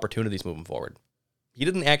and more opportunities moving forward. He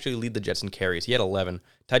didn't actually lead the Jets in carries. He had 11.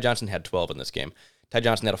 Ty Johnson had 12 in this game. Ty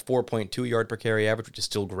Johnson had a 4.2 yard per carry average, which is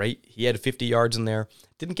still great. He had 50 yards in there.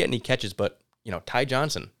 Didn't get any catches, but, Ty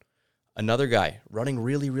Johnson, another guy running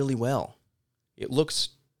really, really well. It looks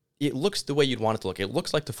the way you'd want it to look. It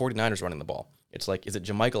looks like the 49ers running the ball. It's like, is it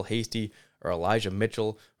JaMychal Hasty or Elijah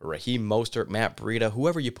Mitchell or Raheem Mostert, Matt Breida?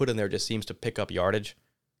 Whoever you put in there just seems to pick up yardage.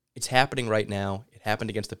 It's happening right now. It happened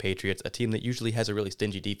against the Patriots, a team that usually has a really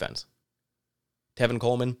stingy defense. Tevin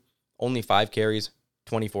Coleman, only 5 carries,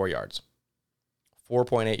 24 yards.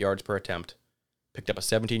 4.8 yards per attempt. Picked up a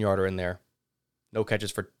 17-yarder in there. No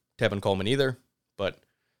catches for Tevin Coleman either, but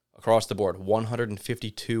across the board,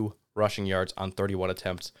 152 rushing yards on 31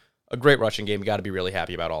 attempts. A great rushing game. You got to be really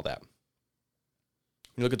happy about all that.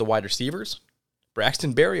 You look at the wide receivers.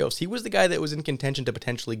 Braxton Berrios, he was the guy that was in contention to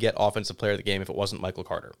potentially get Offensive Player of the Game if it wasn't Michael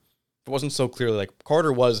Carter. If it wasn't so clearly like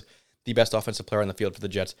Carter was the best offensive player on the field for the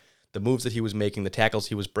Jets. The moves that he was making, the tackles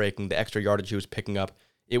he was breaking, the extra yardage he was picking up,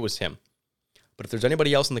 it was him. But if there's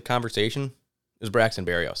anybody else in the conversation, it was Braxton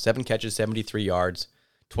Berrios. 7 catches, 73 yards,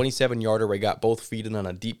 27-yarder where he got both feet in on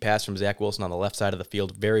a deep pass from Zach Wilson on the left side of the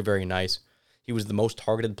field. Very, very nice. He was the most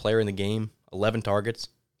targeted player in the game, 11 targets.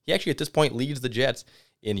 He actually at this point leads the Jets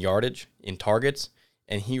in yardage, in targets,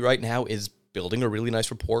 and he right now is building a really nice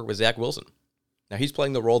rapport with Zach Wilson. Now he's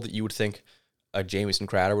playing the role that you would think a Jamison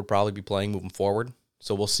Crowder would probably be playing moving forward.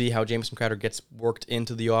 So we'll see how Jamison Crowder gets worked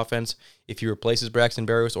into the offense, if he replaces Braxton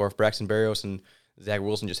Berrios, or if Braxton Berrios and Zach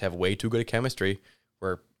Wilson just have way too good a chemistry,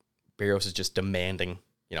 where Berrios is just demanding,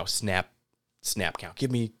 snap count. Give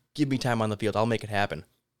me time on the field. I'll make it happen.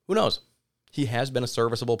 Who knows? He has been a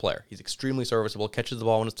serviceable player. He's extremely serviceable, catches the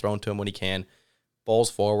ball when it's thrown to him when he can, balls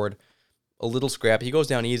forward, a little scrappy. He goes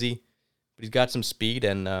down easy, but he's got some speed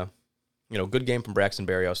and, good game from Braxton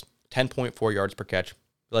Berrios. 10.4 yards per catch.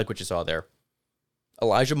 I like what you saw there.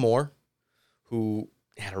 Elijah Moore, who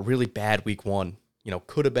had a really bad week 1,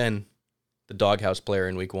 could have been the doghouse player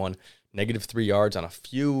in week 1. -3 yards on a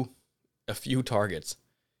few targets.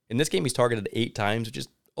 In this game, he's targeted 8 times, which is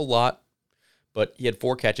a lot, but he had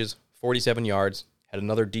 4 catches, 47 yards, had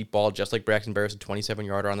another deep ball, just like Braxton Berrios, a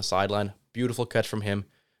 27-yarder on the sideline. Beautiful catch from him.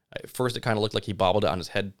 At first, it kind of looked like he bobbled it on his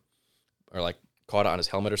head, or like caught it on his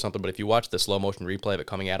helmet or something, but if you watch the slow motion replay of it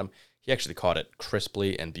coming at him, he actually caught it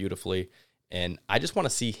crisply and beautifully. And I just want to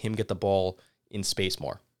see him get the ball in space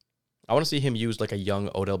more. I want to see him used like a young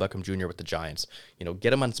Odell Beckham Jr. with the Giants.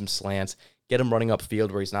 Get him on some slants, get him running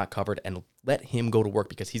upfield where he's not covered, and let him go to work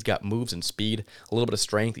because he's got moves and speed, a little bit of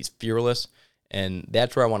strength. He's fearless, and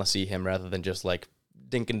that's where I want to see him rather than just like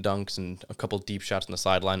dink and dunks and a couple deep shots on the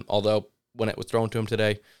sideline. Although when it was thrown to him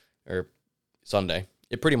today, or Sunday,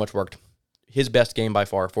 it pretty much worked. His best game by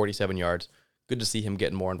far, 47 yards. Good to see him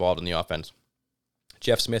getting more involved in the offense.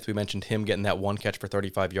 Jeff Smith, we mentioned him getting that 1 catch for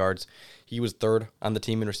 35 yards. He was 3rd on the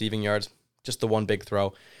team in receiving yards. Just the one big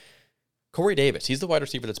throw. Corey Davis, he's the wide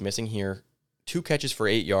receiver that's missing here. 2 catches for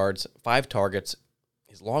 8 yards, 5 targets.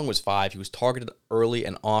 His long was 5. He was targeted early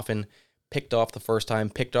and often. Picked off the first time,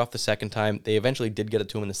 picked off the second time. They eventually did get it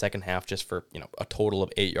to him in the second half just for, a total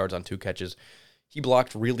of 8 yards on 2 catches. He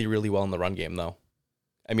blocked really, really well in the run game, though.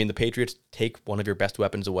 I mean, the Patriots take one of your best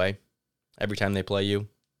weapons away every time they play you.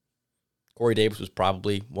 Corey Davis was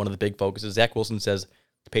probably one of the big focuses. Zach Wilson says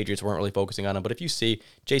the Patriots weren't really focusing on him, but if you see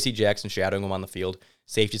J.C. Jackson shadowing him on the field,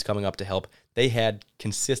 safeties coming up to help, they had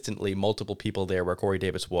consistently multiple people there where Corey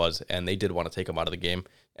Davis was, and they did want to take him out of the game,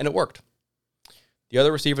 and it worked. The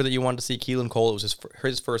other receiver that you wanted to see, Keelan Cole, it was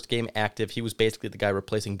his first game active. He was basically the guy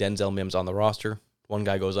replacing Denzel Mims on the roster. One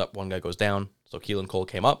guy goes up, one guy goes down. So Keelan Cole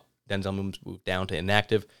came up. Denzel Mims moved down to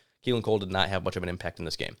inactive. Keelan Cole did not have much of an impact in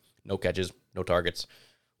this game. No catches, no targets.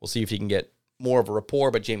 We'll see if he can get more of a rapport,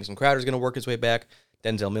 but Jamison Crowder is going to work his way back.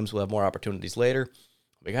 Denzel Mims will have more opportunities later.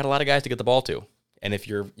 We got a lot of guys to get the ball to. And if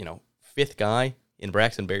you're, 5th guy in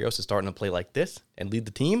Braxton Berrios is starting to play like this and lead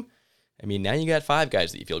the team, I mean, now you got 5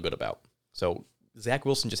 guys that you feel good about. So Zach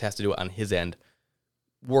Wilson just has to do it on his end,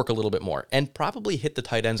 work a little bit more, and probably hit the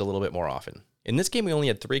tight ends a little bit more often. In this game, we only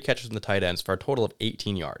had 3 catches from the tight ends for a total of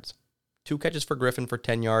 18 yards. 2 catches for Griffin for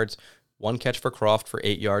 10 yards, 1 catch for Croft for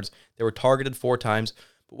 8 yards. They were targeted 4 times,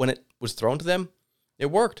 but when it was thrown to them,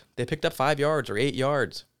 it worked. They picked up 5 yards or 8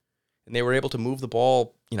 yards, and they were able to move the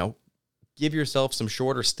ball, give yourself some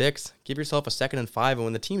shorter sticks, give yourself a 2nd and 5, and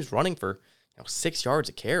when the team's running for 6 yards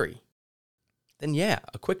a carry, then yeah,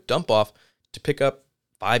 a quick dump off to pick up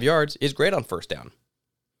 5 yards is great on first down.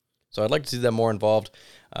 So I'd like to see them more involved.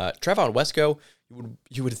 Trevon Wesco,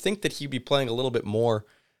 you would think that he'd be playing a little bit more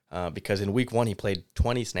because in week 1 he played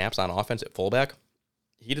 20 snaps on offense at fullback.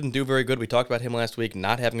 He didn't do very good. We talked about him last week,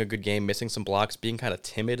 not having a good game, missing some blocks, being kind of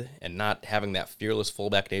timid, and not having that fearless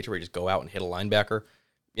fullback nature where you just go out and hit a linebacker.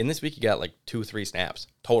 In this week, he got like 2-3 snaps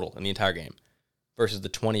total in the entire game versus the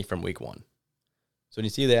 20 from week 1. So when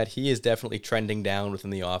you see that, he is definitely trending down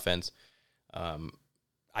within the offense.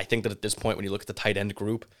 I think that at this point, when you look at the tight end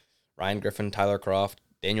group, Ryan Griffin, Tyler Kroft,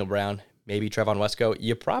 Daniel Brown, maybe Trevon Wesco,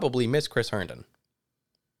 you probably miss Chris Herndon.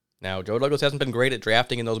 Now, Joe Douglas hasn't been great at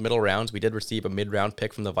drafting in those middle rounds. We did receive a mid-round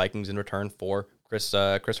pick from the Vikings in return for Chris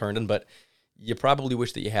Herndon, but you probably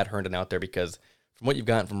wish that you had Herndon out there because from what you've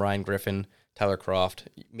gotten from Ryan Griffin, Tyler Kroft,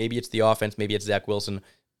 maybe it's the offense, maybe it's Zach Wilson,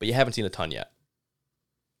 but you haven't seen a ton yet.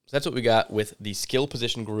 So that's what we got with the skill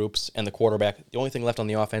position groups and the quarterback. The only thing left on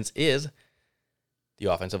the offense is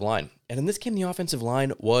the offensive line. And in this game, the offensive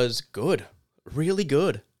line was good, really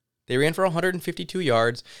good. They ran for 152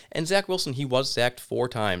 yards, and Zach Wilson, he was sacked 4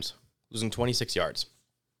 times, losing 26 yards.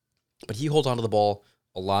 But he holds onto the ball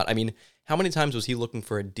a lot. I mean, how many times was he looking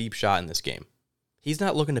for a deep shot in this game? He's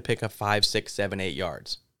not looking to pick up 5, 6, 7, 8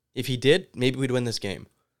 yards. If he did, maybe we'd win this game.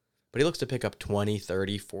 But he looks to pick up 20,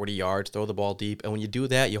 30, 40 yards, throw the ball deep. And when you do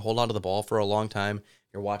that, you hold onto the ball for a long time.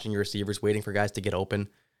 You're watching your receivers, waiting for guys to get open.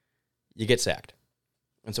 You get sacked.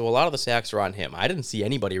 And so a lot of the sacks are on him. I didn't see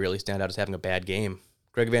anybody really stand out as having a bad game.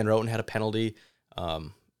 Greg Van Roten had a penalty.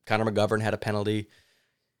 Connor McGovern had a penalty.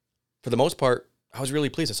 For the most part, I was really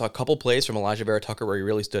pleased. I saw a couple plays from Elijah Vera Tucker where he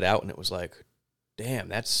really stood out, and it was like, damn,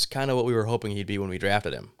 that's kind of what we were hoping he'd be when we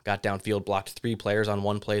drafted him. Got downfield, blocked 3 players on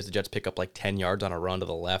one play as the Jets pick up like 10 yards on a run to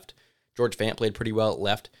the left. George Fant played pretty well at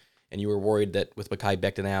left, and you were worried that with Mekhi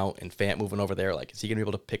Becton out and Fant moving over there, like, is he going to be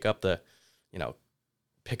able to pick up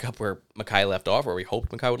where Mekhi left off, where we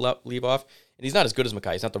hoped Mekhi would leave off? And he's not as good as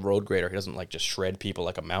Mekhi. He's not the road grader. He doesn't like just shred people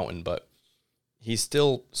like a mountain, but he's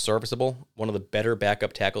still serviceable. One of the better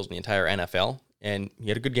backup tackles in the entire NFL, and he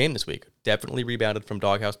had a good game this week. Definitely rebounded from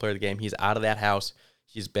Doghouse Player of the Game. He's out of that house.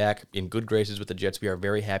 He's back in good graces with the Jets. We are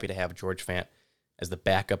very happy to have George Fant as the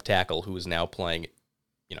backup tackle who is now playing,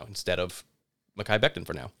 instead of Mekhi Becton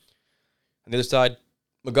for now. On the other side,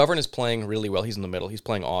 McGovern is playing really well. He's in the middle. He's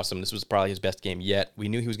playing awesome. This was probably his best game yet. We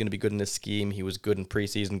knew he was going to be good in this scheme. He was good in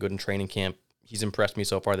preseason, good in training camp. He's impressed me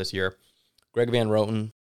so far this year. Greg Van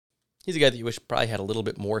Roten, he's a guy that you wish probably had a little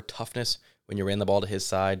bit more toughness when you ran the ball to his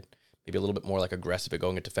side, maybe a little bit more like aggressive at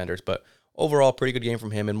going at defenders. But overall, pretty good game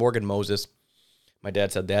from him. And Morgan Moses, my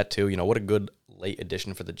dad said that too. What a good late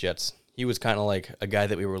addition for the Jets. He was kind of like a guy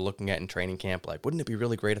that we were looking at in training camp. Like, wouldn't it be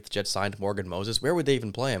really great if the Jets signed Morgan Moses? Where would they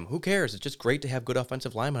even play him? Who cares? It's just great to have good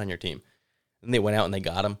offensive linemen on your team. And they went out and they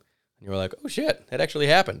got him. And you were like, oh shit, that actually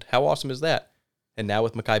happened. How awesome is that? And now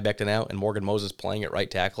with Mekhi Becton out and Morgan Moses playing at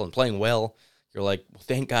right tackle and playing well, you're like, well,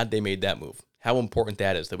 thank God they made that move. How important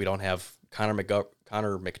that is that we don't have Connor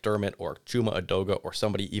McDermott or Chuma Adoga or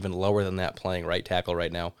somebody even lower than that playing right tackle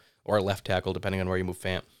right now, or left tackle, depending on where you move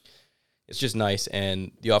Fant. It's just nice,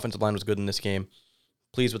 and the offensive line was good in this game.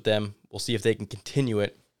 Pleased with them. We'll see if they can continue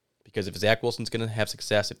it, because if Zach Wilson's going to have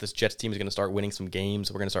success, if this Jets team is going to start winning some games,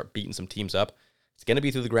 we're going to start beating some teams up, it's going to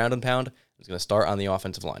be through the ground and pound. It's going to start on the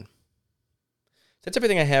offensive line. So that's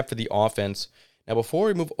everything I have for the offense. Now, before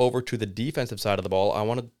we move over to the defensive side of the ball, I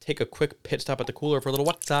want to take a quick pit stop at the cooler for a little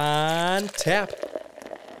What's on Tap.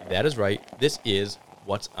 That is right. This is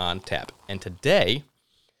What's on Tap. And today,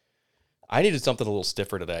 I needed something a little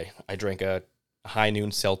stiffer today. I drank a high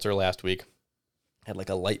noon seltzer last week. Had like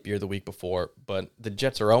a light beer the week before, but the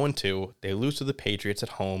Jets are 0-2. They lose to the Patriots at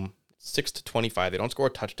home, 6-25. They don't score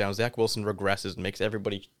a touchdown. Zach Wilson regresses and makes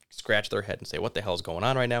everybody scratch their head and say, what the hell is going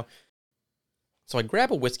on right now? So I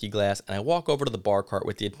grab a whiskey glass and I walk over to the bar cart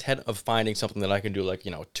with the intent of finding something that I can do, like,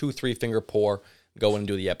 2-3 finger pour, go in and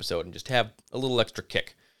do the episode and just have a little extra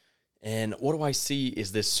kick. And what do I see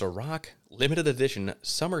is this Ciroc limited edition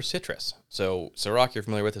summer citrus. So Ciroc, you're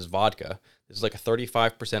familiar with, is vodka. This is like a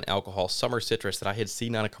 35% alcohol summer citrus that I had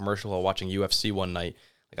seen on a commercial while watching UFC one night,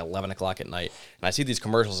 like 11 o'clock at night. And I see these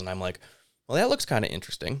commercials and I'm like, well, that looks kind of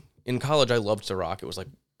interesting. In college, I loved Ciroc. It was like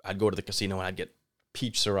I'd go to the casino and I'd get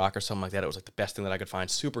peach Ciroc or something like that. It was like the best thing that I could find,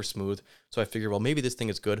 super smooth. So I figured, well, maybe this thing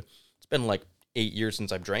is good. It's been like 8 years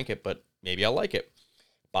since I've drank it, but maybe I'll like it.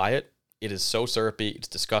 Buy it. It is so syrupy. It's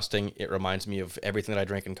disgusting. It reminds me of everything that I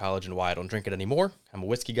drank in college and why I don't drink it anymore. I'm a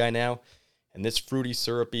whiskey guy now, and this fruity,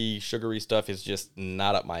 syrupy, sugary stuff is just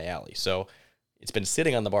not up my alley. So it's been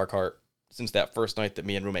sitting on the bar cart since that first night that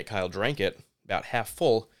me and roommate Kyle drank it, about half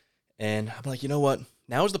full. And I'm like, you know what?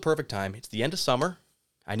 Now is the perfect time. It's the end of summer.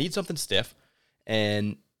 I need something stiff,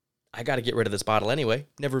 and I got to get rid of this bottle anyway.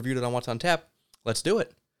 Never reviewed it on What's on Tap. Let's do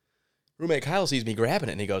it. Roommate Kyle sees me grabbing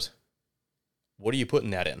it, and he goes, what are you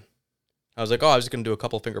putting that in? I was like, oh, I was just going to do a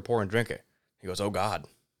couple finger pour and drink it. He goes, oh, God.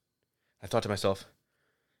 I thought to myself,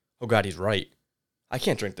 oh, God, he's right. I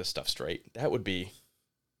can't drink this stuff straight. That would be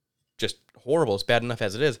just horrible. It's bad enough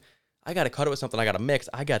as it is. I got to cut it with something I got to mix.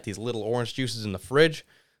 I got these little orange juices in the fridge,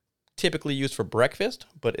 typically used for breakfast,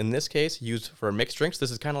 but in this case, used for mixed drinks. This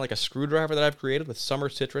is kind of like a screwdriver that I've created with summer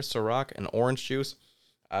citrus, Ciroc, and orange juice.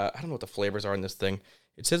 I don't know what the flavors are in this thing.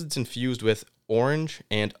 It says it's infused with orange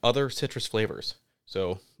and other citrus flavors.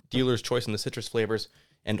 So dealer's choice in the citrus flavors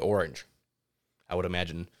and orange. I would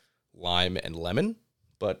imagine lime and lemon,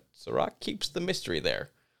 but Ciroc keeps the mystery there.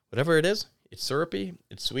 Whatever it is, it's syrupy,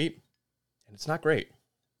 it's sweet, and it's not great.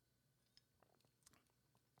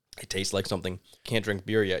 It tastes like something. Can't drink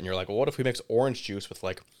beer yet, and you're like, well, what if we mix orange juice with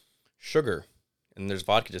like sugar, and there's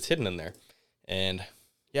vodka just hidden in there? And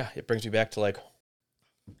yeah, it brings me back to like,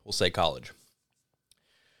 we'll say college.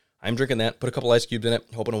 I'm drinking that, put a couple ice cubes in it,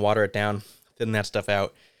 hoping to water it down, thin that stuff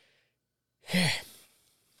out.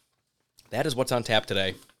 That is what's on tap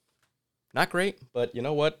today. Not great, but you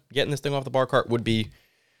know what? Getting this thing off the bar cart would be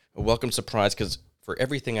a welcome surprise, because for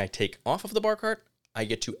everything I take off of the bar cart, I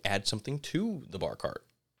get to add something to the bar cart.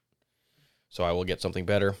 So I will get something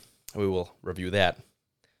better. We will review that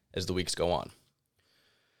as the weeks go on.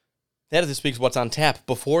 That is this week's What's on Tap.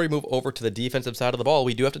 Before we move over to the defensive side of the ball,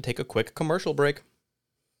 we do have to take a quick commercial break.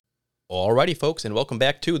 Alrighty, folks, and welcome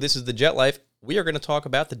back to This is the Jet Life. We are going to talk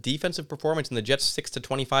about the defensive performance in the Jets'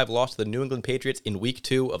 6-25 loss to the New England Patriots in Week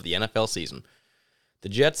 2 of the NFL season. The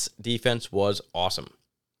Jets' defense was awesome.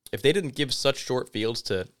 If they didn't give such short fields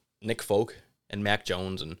to Nick Folk and Mac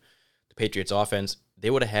Jones and the Patriots' offense, they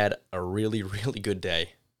would have had a really, really good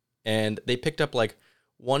day. And they picked up like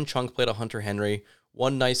one chunk play to Hunter Henry,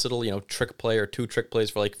 one nice little, trick play or two trick plays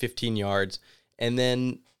for like 15 yards. And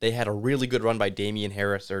then they had a really good run by Damian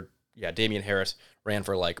Harris. Damian Harris ran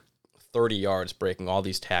for like 30 yards, breaking all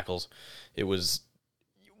these tackles. It was,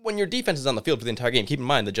 when your defense is on the field for the entire game, keep in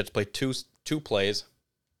mind the Jets play two plays,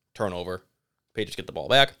 turnover, Patriots get the ball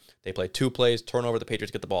back. They play two plays, turnover, the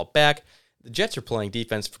Patriots get the ball back. The Jets are playing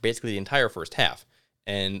defense for basically the entire first half.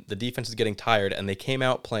 And the defense is getting tired, and they came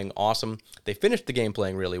out playing awesome. They finished the game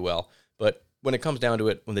playing really well, but when it comes down to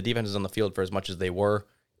it, when the defense is on the field for as much as they were,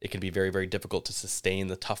 it can be very, very difficult to sustain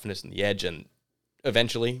the toughness and the edge, and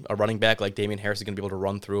eventually a running back like Damian Harris is going to be able to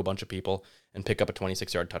run through a bunch of people and pick up a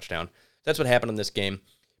 26-yard touchdown. That's what happened in this game.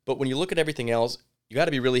 But when you look at everything else, you got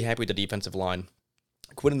to be really happy with the defensive line.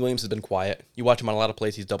 Quinton Williams has been quiet. You watch him on a lot of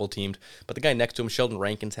plays, he's double-teamed. But the guy next to him, Sheldon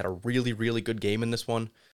Rankins, had a really, really good game in this one.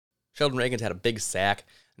 Sheldon Rankins had a big sack,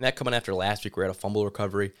 and that coming after last week where he had a fumble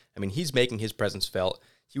recovery. I mean, he's making his presence felt.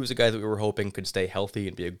 He was a guy that we were hoping could stay healthy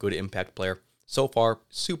and be a good impact player. So far,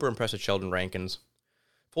 super impressed with Sheldon Rankins.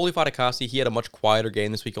 Foley Fatukasi, he had a much quieter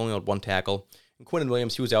game this week, only had one tackle. And Quinton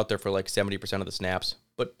Williams, he was out there for like 70% of the snaps,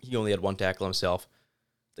 but he only had one tackle himself.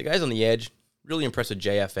 The guys on the edge, really impressed with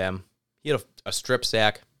JFM. He had a strip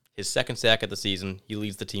sack, his second sack of the season. He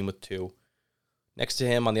leads the team with 2. Next to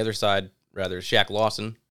him on the other side, is Shaq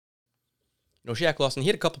Lawson. Shaq Lawson, he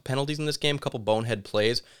had a couple penalties in this game, a couple bonehead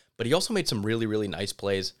plays, but he also made some really, really nice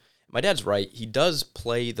plays. My dad's right. He does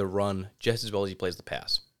play the run just as well as he plays the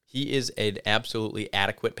pass. He is an absolutely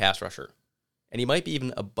adequate pass rusher, and he might be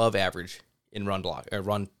even above average in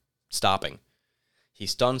run stopping. He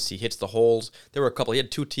stunts, he hits the holes. There were a couple. He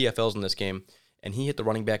had 2 TFLs in this game, and he hit the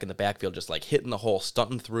running back in the backfield, just like hitting the hole,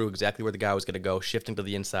 stunting through exactly where the guy was going to go, shifting to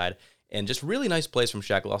the inside, and just really nice plays from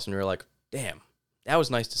Shaq Lawson. You're like, damn, that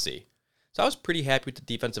was nice to see. So I was pretty happy with the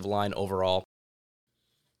defensive line overall.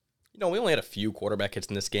 We only had a few quarterback hits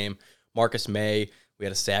in this game. Marcus May, we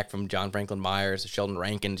had a sack from John Franklin Myers, Sheldon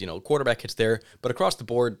Rankins, quarterback hits there. But across the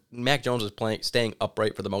board, Mac Jones is staying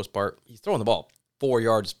upright for the most part. He's throwing the ball 4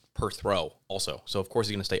 yards per throw also. So, of course,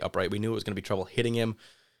 he's going to stay upright. We knew it was going to be trouble hitting him.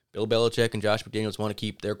 Bill Belichick and Josh McDaniels want to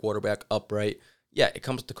keep their quarterback upright. Yeah, it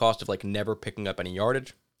comes at the cost of never picking up any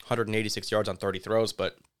yardage. 186 yards on 30 throws,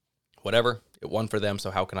 but whatever. It won for them,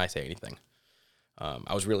 so how can I say anything?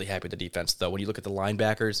 I was really happy with the defense, though. When you look at the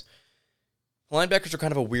linebackers are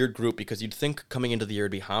kind of a weird group because you'd think coming into the year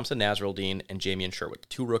it'd be Hamza Nasruddin and Jamian Sherwood,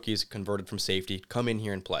 2 rookies converted from safety, come in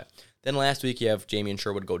here and play. Then last week you have Jamian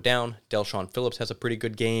Sherwood go down. Delshon Phillips has a pretty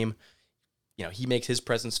good game. He makes his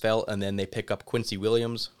presence felt, and then they pick up Quincy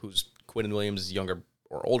Williams, who's Quinton Williams' younger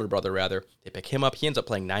or older brother, rather. They pick him up. He ends up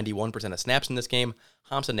playing 91% of snaps in this game.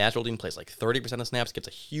 Hamza Nasruddin plays 30% of snaps, gets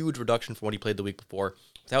a huge reduction from what he played the week before.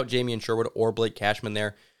 Without Jamian Sherwood or Blake Cashman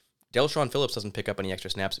there, Delshon Phillips doesn't pick up any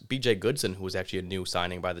extra snaps. B.J. Goodson, who was actually a new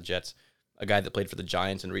signing by the Jets, a guy that played for the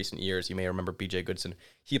Giants in recent years. You may remember B.J. Goodson.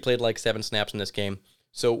 He played 7 snaps in this game.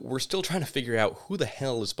 So we're still trying to figure out who the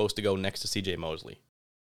hell is supposed to go next to C.J. Mosley.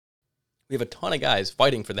 We have a ton of guys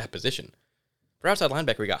fighting for that position. For outside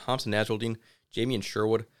linebacker, we got Hamza Nasruddin, Jamian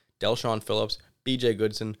Sherwood, Delshon Phillips, B.J.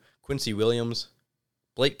 Goodson, Quincy Williams,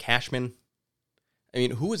 Blake Cashman. I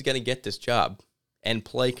mean, who is going to get this job and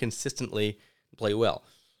play consistently and play well?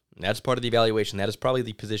 And that's part of the evaluation. That is probably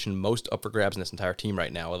the position most up for grabs in this entire team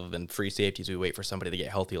right now, other than free safeties. We wait for somebody to get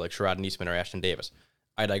healthy like Sherrod Neesman or Ashton Davis.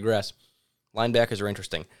 I digress. Linebackers are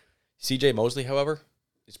interesting. C.J. Mosley, however,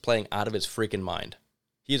 is playing out of his freaking mind.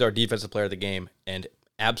 He is our defensive player of the game and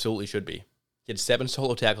absolutely should be. He had 7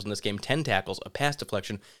 solo tackles in this game, 10 tackles, a pass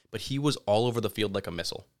deflection, but he was all over the field like a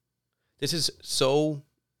missile. This is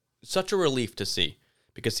such a relief to see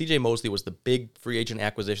because C.J. Mosley was the big free agent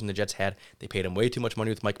acquisition the Jets had. They paid him way too much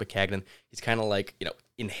money with Mike McCagnon. He's kind of like,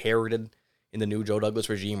 inherited in the new Joe Douglas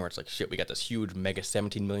regime where it's like, shit, we got this huge mega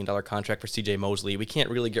 $17 million contract for C.J. Mosley. We can't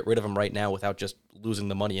really get rid of him right now without just losing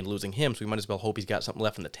the money and losing him, so we might as well hope he's got something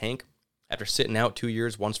left in the tank. After sitting out 2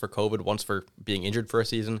 years, once for COVID, once for being injured for a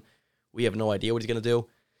season, we have no idea what he's going to do.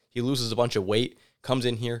 He loses a bunch of weight, comes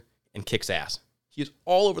in here, and kicks ass. He is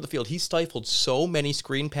all over the field. He stifled so many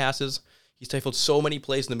screen passes. He stifled so many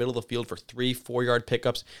plays in the middle of the field for 3-4 yard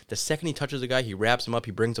pickups. The second he touches a guy, he wraps him up,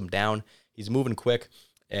 he brings him down. He's moving quick.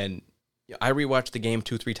 And I rewatched the game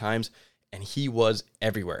 2-3 times, and he was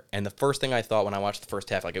everywhere. And the first thing I thought when I watched the first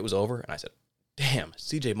half, like it was over, and I said, damn,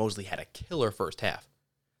 C.J. Mosley had a killer first half.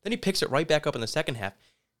 Then he picks it right back up in the second half.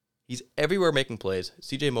 He's everywhere making plays.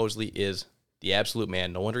 C.J. Mosley is the absolute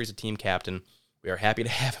man. No wonder he's a team captain. We are happy to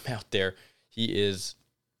have him out there. He is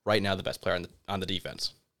right now the best player on the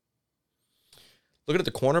defense. Looking at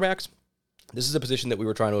the cornerbacks, this is a position that we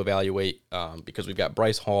were trying to evaluate because we've got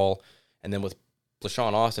Bryce Hall, and then with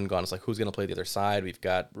LaShawn Austin gone, it's like who's going to play the other side? We've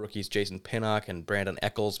got rookies Jason Pinnock and Brandon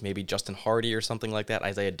Eccles, maybe Justin Hardy or something like that,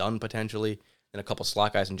 Isaiah Dunn potentially, and a couple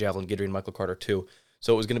slot guys in Javelin Guidry and Michael Carter too.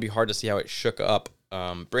 So it was going to be hard to see how it shook up.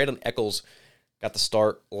 Brandon Eccles got the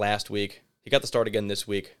start last week. He got the start again this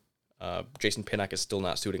week. Jason Pinnock is still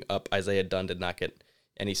not suiting up. Isaiah Dunn did not get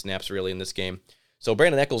any snaps really in this game. So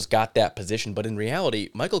Brandon Eccles got that position, but in reality,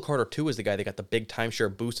 Michael Carter too is the guy that got the big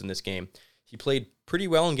timeshare boost in this game. He played pretty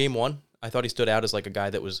well in game 1. I thought he stood out as like a guy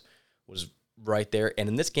that was right there. And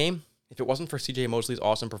in this game, if it wasn't for C.J. Mosley's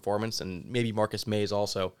awesome performance and maybe Marcus Mays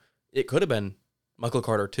also, it could have been Michael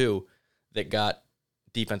Carter too that got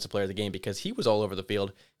defensive player of the game because he was all over the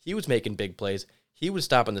field. He was making big plays. He was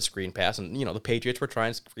stopping the screen pass. And, the Patriots were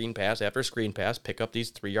trying screen pass after screen pass, pick up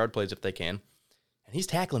these 3-yard plays if they can. And he's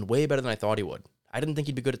tackling way better than I thought he would. I didn't think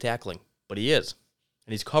he'd be good at tackling, but he is.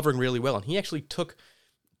 And he's covering really well. And he actually took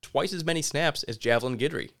twice as many snaps as Javelin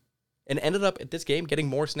Guidry and ended up at this game getting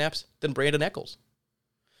more snaps than Brandon Eccles.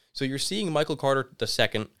 So you're seeing Michael Carter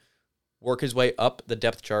II work his way up the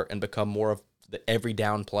depth chart and become more of the every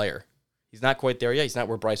down player. He's not quite there yet. He's not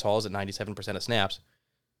where Bryce Hall is at 97% of snaps,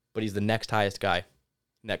 but he's the next highest guy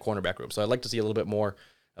in that cornerback room. So I'd like to see a little bit more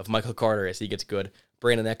of Michael Carter as he gets good.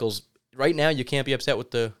 Brandon Eccles, right now you can't be upset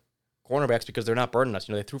with the cornerbacks because they're not burning us.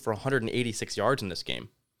 They threw for 186 yards in this game.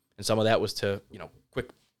 And some of that was to,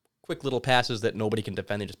 quick little passes that nobody can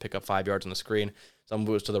defend. They just pick up 5 yards on the screen. Some of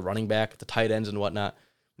it was to the running back, the tight ends and whatnot.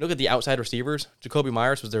 Look at the outside receivers. Jacoby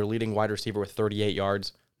Myers was their leading wide receiver with 38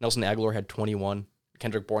 yards. Nelson Aguilar had 21.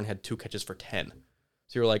 Kendrick Bourne had 2 catches for 10.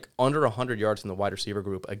 So you're like under 100 yards in the wide receiver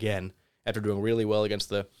group again after doing really well against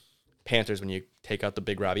the Panthers when you take out the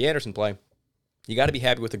big Robbie Anderson play. You got to be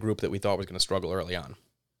happy with the group that we thought was going to struggle early on. And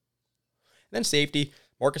then safety,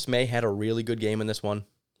 Marcus May had a really good game in this one.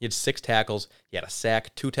 He had 6 tackles. He had a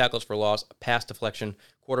sack, 2 tackles for loss, a pass deflection,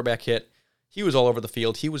 quarterback hit. He was all over the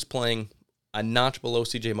field. He was playing a notch below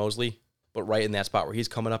C.J. Mosley, but right in that spot where he's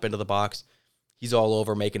coming up into the box. He's all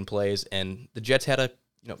over making plays. And the Jets had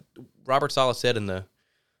Robert Saleh said in the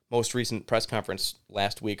most recent press conference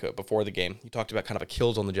last week before the game, he talked about kind of a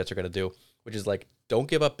kill zone the Jets are going to do, which is like, don't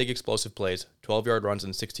give up big explosive plays, 12-yard runs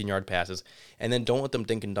and 16-yard passes, and then don't let them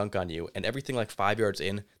dink and dunk on you. And everything like 5 yards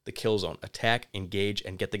in, the kill zone, attack, engage,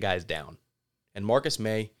 and get the guys down. And Marcus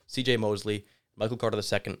May, C.J. Mosley, Michael Carter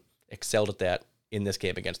II excelled at that in this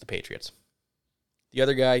game against the Patriots. The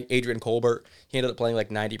other guy, Adrian Colbert, he ended up playing like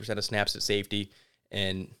 90% of snaps at safety,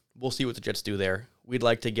 and we'll see what the Jets do there. We'd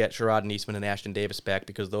like to get Sherrod Neesman and Ashton Davis back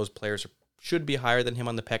because those players should be higher than him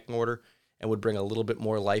on the pecking order and would bring a little bit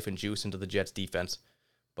more life and juice into the Jets' defense.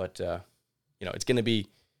 But, it's going to be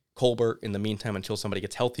Colbert in the meantime until somebody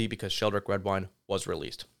gets healthy because Sheldrick Redwine was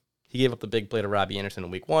released. He gave up the big play to Robbie Anderson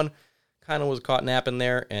in week 1, kind of was caught napping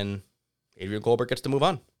there, and Adrian Colbert gets to move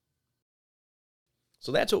on.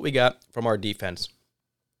 So that's what we got from our defense.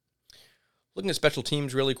 Looking at special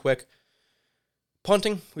teams really quick.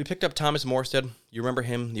 Punting, we picked up Thomas Morstead. You remember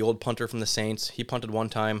him, the old punter from the Saints. He punted one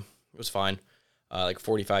time. It was fine. like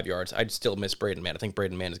 45 yards. I'd still miss Braden Mann. I think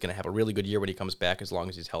Braden Mann is going to have a really good year when he comes back as long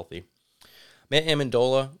as he's healthy. Matt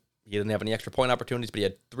Amendola, he didn't have any extra point opportunities, but he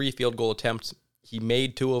had 3 field goal attempts. He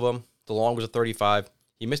made 2 of them. The long was a 35.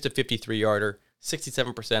 He missed a 53-yarder,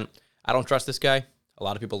 67%. I don't trust this guy. A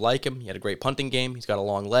lot of people like him. He had a great punting game. He's got a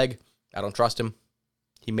long leg. I don't trust him.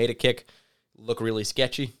 He made a kick look really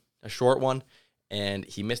sketchy, a short one, and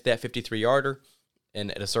he missed that 53-yarder.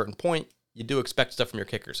 And at a certain point, you do expect stuff from your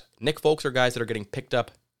kickers. Nick Folks are guys that are getting picked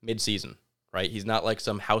up mid-season, right? He's not like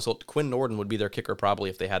some household. Quinn Norden would be their kicker probably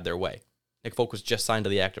if they had their way. Nick Folks was just signed to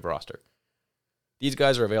the active roster. These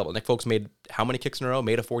guys are available. Nick Folks made how many kicks in a row?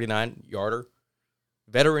 Made a 49-yarder.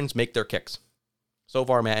 Veterans make their kicks. So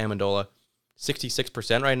far, Matt Amendola,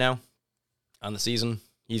 66% right now on the season.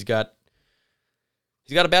 He's got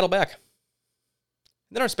a battle back.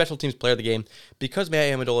 And then our special teams player of the game, because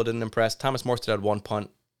Matt Amendola didn't impress, Thomas Morstead had 1 punt.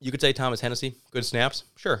 You could say Thomas Hennessy, good snaps.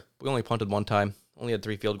 Sure, we only punted 1 time. Only had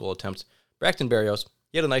 3 field goal attempts. Braxton Berrios,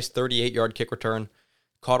 he had a nice 38-yard kick return.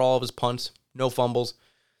 Caught all of his punts. No fumbles.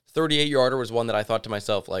 38-yarder was one that I thought to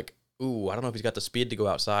myself, like, ooh, I don't know if he's got the speed to go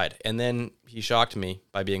outside. And then he shocked me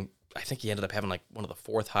by being, I think he ended up having like one of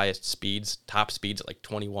the 4th highest speeds, top speeds at like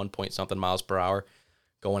 21 point something miles per hour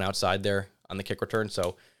going outside there on the kick return.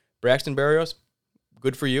 So Braxton Berrios,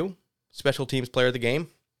 good for you. Special teams player of the game.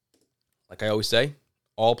 Like I always say,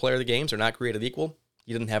 all player of the games are not created equal.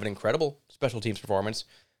 You didn't have an incredible special teams performance,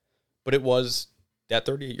 but that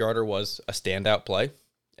 38-yarder was a standout play,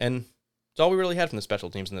 and it's all we really had from the special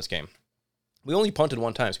teams in this game. We only punted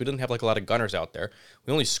 1 time, so we didn't have like a lot of gunners out there.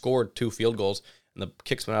 We only scored 2 field goals, and the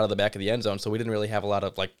kicks went out of the back of the end zone, so we didn't really have a lot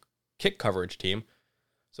of like kick coverage team.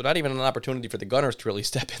 So not even an opportunity for the gunners to really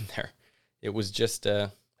step in there. It was just,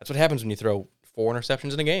 that's what happens when you throw 4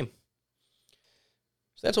 interceptions in a game.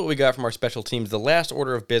 So that's what we got from our special teams. The last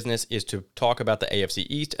order of business is to talk about the AFC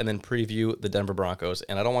East and then preview the Denver Broncos.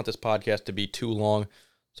 And I don't want this podcast to be too long,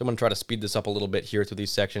 so I'm going to try to speed this up a little bit here through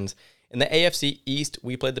these sections. In the AFC East,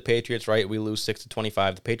 we played the Patriots, right? We lose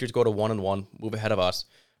 6-25. The Patriots go to 1-1, move ahead of us.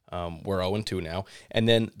 We're 0-2 now. And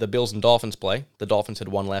then the Bills and Dolphins play. The Dolphins had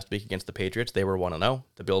won last week against the Patriots. They were 1-0.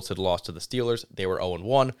 The Bills had lost to the Steelers. They were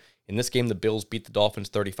 0-1. In this game, the Bills beat the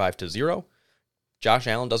Dolphins 35-0. Josh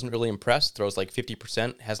Allen doesn't really impress, throws like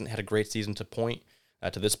 50%, hasn't had a great season to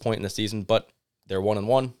this point in the season, but they're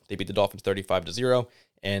 1-1. They beat the Dolphins 35-0,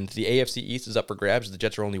 and the AFC East is up for grabs. The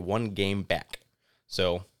Jets are only 1 game back.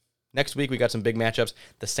 So next week we got some big matchups.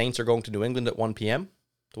 The Saints are going to New England at 1 p.m.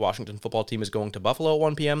 The Washington football team is going to Buffalo at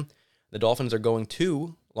 1 p.m. The Dolphins are going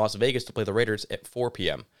to Las Vegas to play the Raiders at 4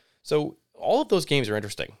 p.m. So all of those games are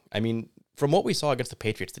interesting. I mean, from what we saw against the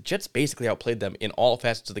Patriots, the Jets basically outplayed them in all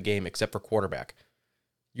facets of the game except for quarterback.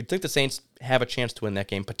 You'd think the Saints have a chance to win that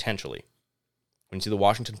game, potentially. When you see the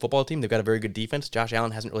Washington football team, they've got a very good defense. Josh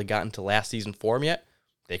Allen hasn't really gotten to last season form yet.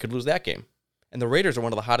 They could lose that game. And the Raiders are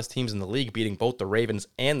one of the hottest teams in the league, beating both the Ravens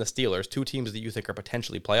and the Steelers, 2 teams that you think are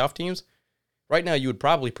potentially playoff teams. Right now, you would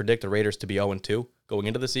probably predict the Raiders to be 0-2 going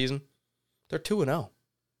into the season. They're 2-0.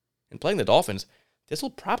 And playing the Dolphins, this will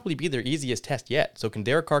probably be their easiest test yet. So can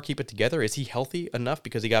Derek Carr keep it together? Is he healthy enough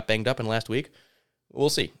because he got banged up in last week? We'll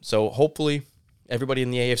see. So hopefully everybody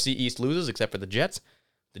in the AFC East loses except for the Jets.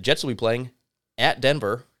 The Jets will be playing at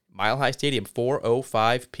Denver, Mile High Stadium,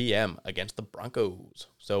 4:05 p.m. against the Broncos.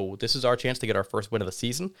 So this is our chance to get our first win of the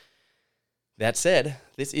season. That said,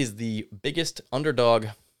 this is the biggest underdog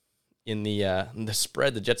in the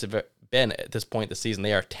spread the Jets have been at this point this season.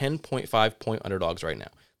 They are 10.5 point underdogs right now.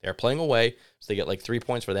 They are playing away, so they get like 3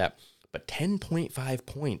 points for that. But 10.5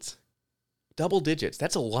 points, double digits,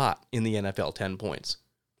 that's a lot in the NFL, 10 points.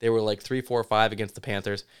 They were like 3, 4, 5 against the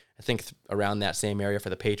Panthers. I think around that same area for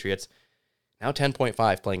the Patriots. Now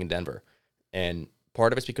 10.5 playing in Denver. And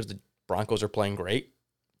part of it's because the Broncos are playing great.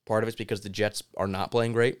 Part of it's because the Jets are not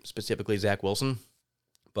playing great, specifically Zach Wilson.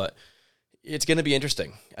 But it's going to be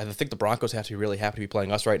interesting. I think the Broncos have to be really happy to be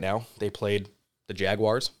playing us right now. They played the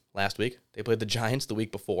Jaguars last week. They played the Giants the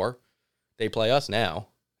week before. They play us now.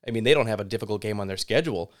 I mean, they don't have a difficult game on their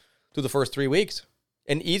schedule through the first 3 weeks.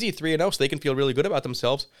 An easy 3-0, so they can feel really good about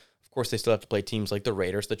themselves. Of course, they still have to play teams like the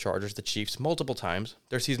Raiders, the Chargers, the Chiefs multiple times.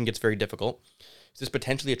 Their season gets very difficult. Is this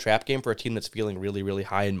potentially a trap game for a team that's feeling really, really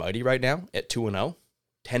high and mighty right now at 2-0?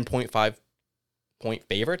 10.5 point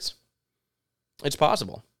favorites? It's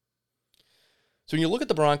possible. So when you look at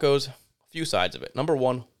the Broncos, a few sides of it. Number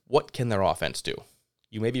one, what can their offense do?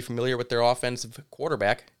 You may be familiar with their offensive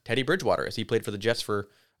quarterback, Teddy Bridgewater, as he played for the Jets for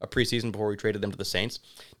a preseason before we traded them to the Saints.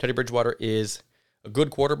 Teddy Bridgewater is a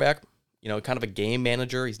good quarterback, kind of a game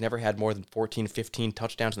manager. He's never had more than 14, 15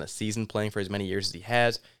 touchdowns in a season playing for as many years as he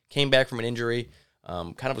has. Came back from an injury,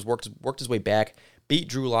 kind of has worked his way back. beat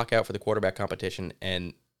Drew Lock out for the quarterback competition,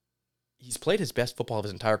 and he's played his best football of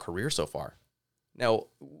his entire career so far. Now,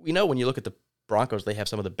 we know when you look at the Broncos, they have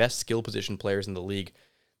some of the best skill position players in the league.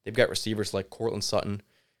 They've got receivers like Cortland Sutton.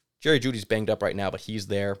 Jerry Jeudy's banged up right now, but he's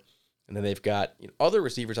there. And then they've got other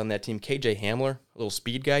receivers on that team. KJ Hamler, a little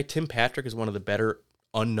speed guy. Tim Patrick is one of the better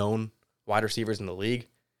unknown wide receivers in the league.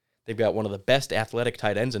 They've got one of the best athletic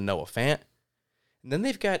tight ends in Noah Fant. And then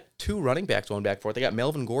they've got 2 running backs going back and forth. They got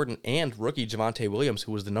Melvin Gordon and rookie Javonte Williams,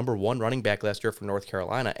 who was the number 1 running back last year for North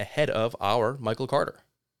Carolina, ahead of our Michael Carter.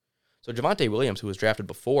 So Javonte Williams, who was drafted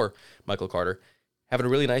before Michael Carter, having a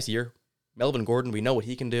really nice year. Melvin Gordon, we know what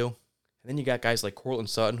he can do. And then you got guys like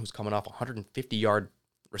Cortland Sutton, who's coming off a 150-yard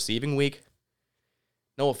receiving week.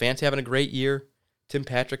 Noah Fant's having a great year. Tim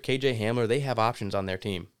Patrick, KJ Hamler, they have options on their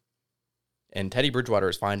team. And Teddy Bridgewater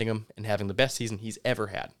is finding them and having the best season he's ever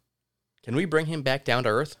had. Can we bring him back down to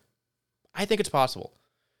earth? I think it's possible.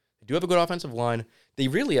 They do have a good offensive line. They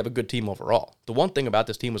really have a good team overall. The one thing about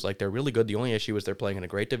this team was they're really good. The only issue is they're playing in a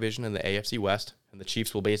great division in the AFC West, and the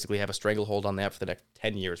Chiefs will basically have a stranglehold on that for the next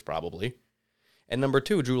 10 years probably. And number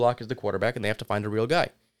 2, Drew Lock is the quarterback, and they have to find a real guy.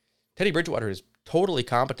 Teddy Bridgewater is totally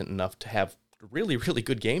competent enough to have really, really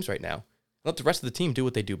good games right now. Let the rest of the team do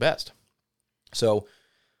what they do best. So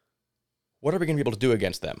what are we going to be able to do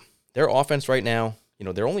against them? Their offense right now,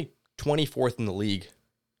 they're only 24th in the league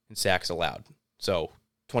in sacks allowed. So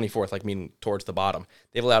 24th, meaning towards the bottom.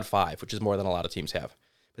 They've allowed 5, which is more than a lot of teams have.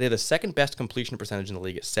 But they have the second best completion percentage in the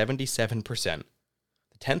league at 77%,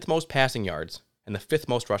 the 10th most passing yards, and the 5th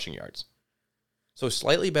most rushing yards. So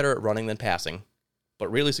slightly better at running than passing, but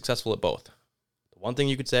really successful at both. The one thing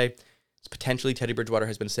you could say is potentially Teddy Bridgewater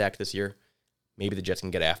has been sacked this year. Maybe the Jets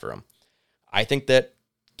can get after him. I think that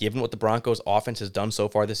given what the Broncos offense has done so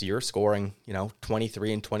far this year, scoring,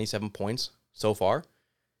 23 and 27 points so far,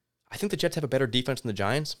 I think the Jets have a better defense than the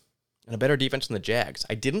Giants and a better defense than the Jags.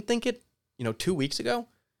 I didn't think it, 2 weeks ago,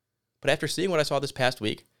 but after seeing what I saw this past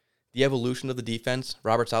week, the evolution of the defense,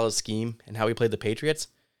 Robert Saleh's scheme, and how he played the Patriots,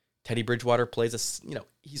 Teddy Bridgewater plays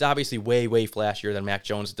he's obviously way, way flashier than Mac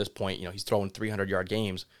Jones at this point. He's throwing 300-yard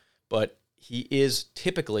games, but he is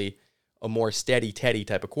typically a more steady Teddy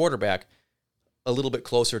type of quarterback, a little bit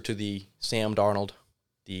closer to the Sam Darnold,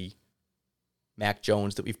 the Mac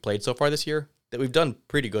Jones that we've played so far this year, that we've done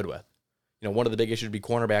pretty good with. One of the big issues would be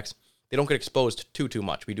cornerbacks. They don't get exposed too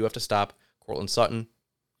much. We do have to stop Cortland Sutton.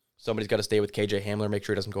 Somebody's got to stay with KJ Hamler, make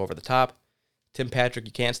sure he doesn't go over the top. Tim Patrick,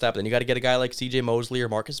 you can't stop. Then you got to get a guy like CJ Mosley or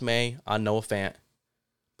Marcus May on Noah Fant.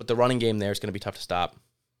 But the running game there is going to be tough to stop.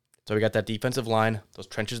 So we got that defensive line, those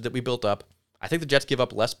trenches that we built up. I think the Jets give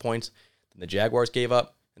up less points than the Jaguars gave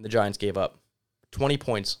up and the Giants gave up. 20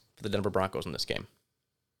 points for the Denver Broncos in this game.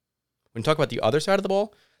 When you talk about the other side of the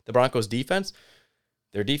ball, the Broncos' defense,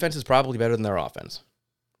 their defense is probably better than their offense.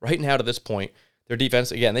 Right now, to this point, their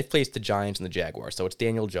defense, again, they've faced the Giants and the Jaguars. So it's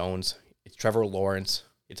Daniel Jones, it's Trevor Lawrence,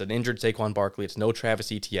 it's an injured Saquon Barkley, it's no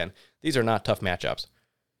Travis Etienne. These are not tough matchups.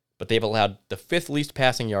 But they've allowed the 5th least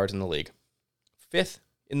passing yards in the league. 5th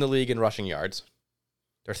in the league in rushing yards.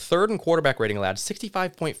 Their 3rd in quarterback rating allowed.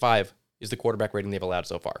 65.5 is the quarterback rating they've allowed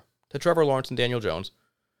so far to Trevor Lawrence and Daniel Jones.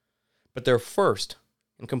 But they're 1st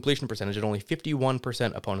in completion percentage at only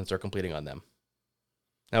 51% opponents are completing on them.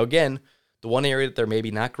 Now again, the one area that they're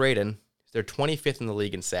maybe not great in is they're 25th in the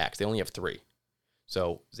league in sacks. They only have 3.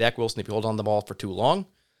 So Zach Wilson, if you hold on the ball for too long,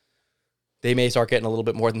 they may start getting a little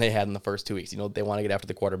bit more than they had in the first 2 weeks. They want to get after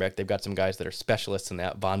the quarterback. They've got some guys that are specialists in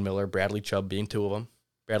that. Von Miller, Bradley Chubb being 2 of them.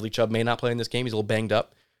 Bradley Chubb may not play in this game. He's a little banged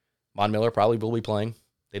up. Von Miller probably will be playing.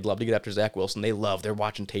 They'd love to get after Zach Wilson. They're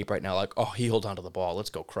watching tape right now like, oh, he holds onto the ball. Let's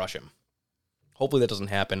go crush him. Hopefully that doesn't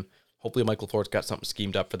happen. Hopefully Michael LaFleur's got something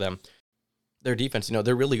schemed up for them. Their defense,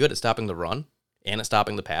 they're really good at stopping the run and at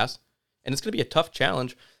stopping the pass. And it's going to be a tough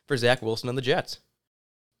challenge for Zach Wilson and the Jets.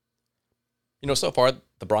 So far,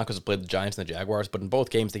 the Broncos have played the Giants and the Jaguars, but in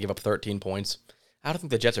both games, they give up 13 points. I don't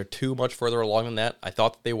think the Jets are too much further along than that. I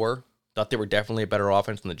thought that they were. Thought they were definitely a better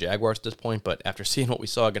offense than the Jaguars at this point, but after seeing what we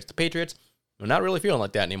saw against the Patriots, I'm not really feeling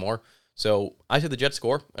like that anymore. So I said the Jets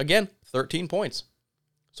score, again, 13 points.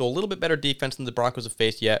 So a little bit better defense than the Broncos have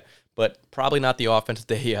faced yet, but probably not the offense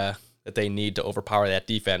that they need to overpower that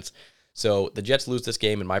defense. So the Jets lose this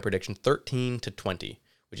game, in my prediction, 13-20.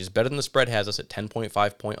 Which is better than the spread has us at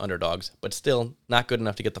 10.5 point underdogs, but still not good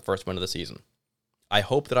enough to get the first win of the season. I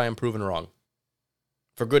hope that I am proven wrong.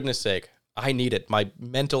 For goodness sake, I need it. My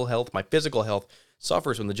mental health, my physical health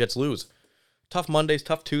suffers when the Jets lose. Tough Mondays,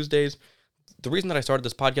 tough Tuesdays. The reason that I started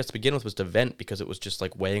this podcast to begin with was to vent because it was just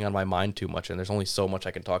weighing on my mind too much, and there's only so much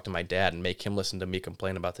I can talk to my dad and make him listen to me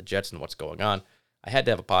complain about the Jets and what's going on. I had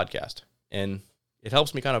to have a podcast, and it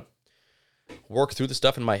helps me kind of work through the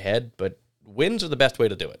stuff in my head, but wins are the best way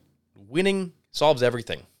to do it. Winning solves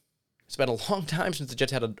everything. It's been a long time since the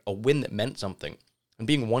Jets had a win that meant something. And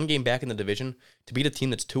being one game back in the division, to beat a team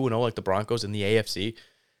that's 2-0 like the Broncos in the AFC,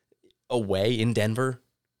 away in Denver,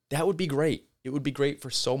 that would be great. It would be great for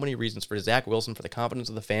so many reasons. For Zach Wilson, for the confidence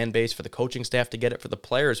of the fan base, for the coaching staff to get it, for the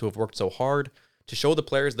players who have worked so hard, to show the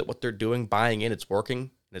players that what they're doing, buying in, it's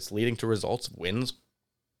working, and it's leading to results, wins.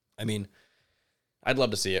 I mean, I'd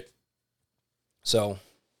love to see it. So,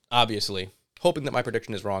 obviously, hoping that my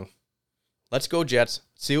prediction is wrong. Let's go Jets,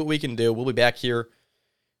 see what we can do. We'll be back here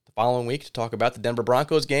the following week to talk about the Denver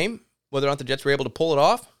Broncos game, whether or not the Jets were able to pull it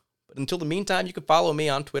off. But until the meantime, you can follow me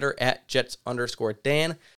on Twitter at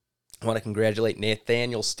Jets_Dan. I want to congratulate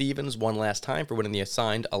Nathaniel Stevens one last time for winning the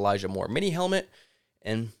assigned Elijah Moore mini helmet.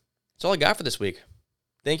 And that's all I got for this week.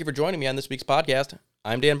 Thank you for joining me on this week's podcast.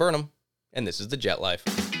 I'm Dan Burnham, and this is The Jet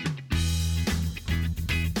Life.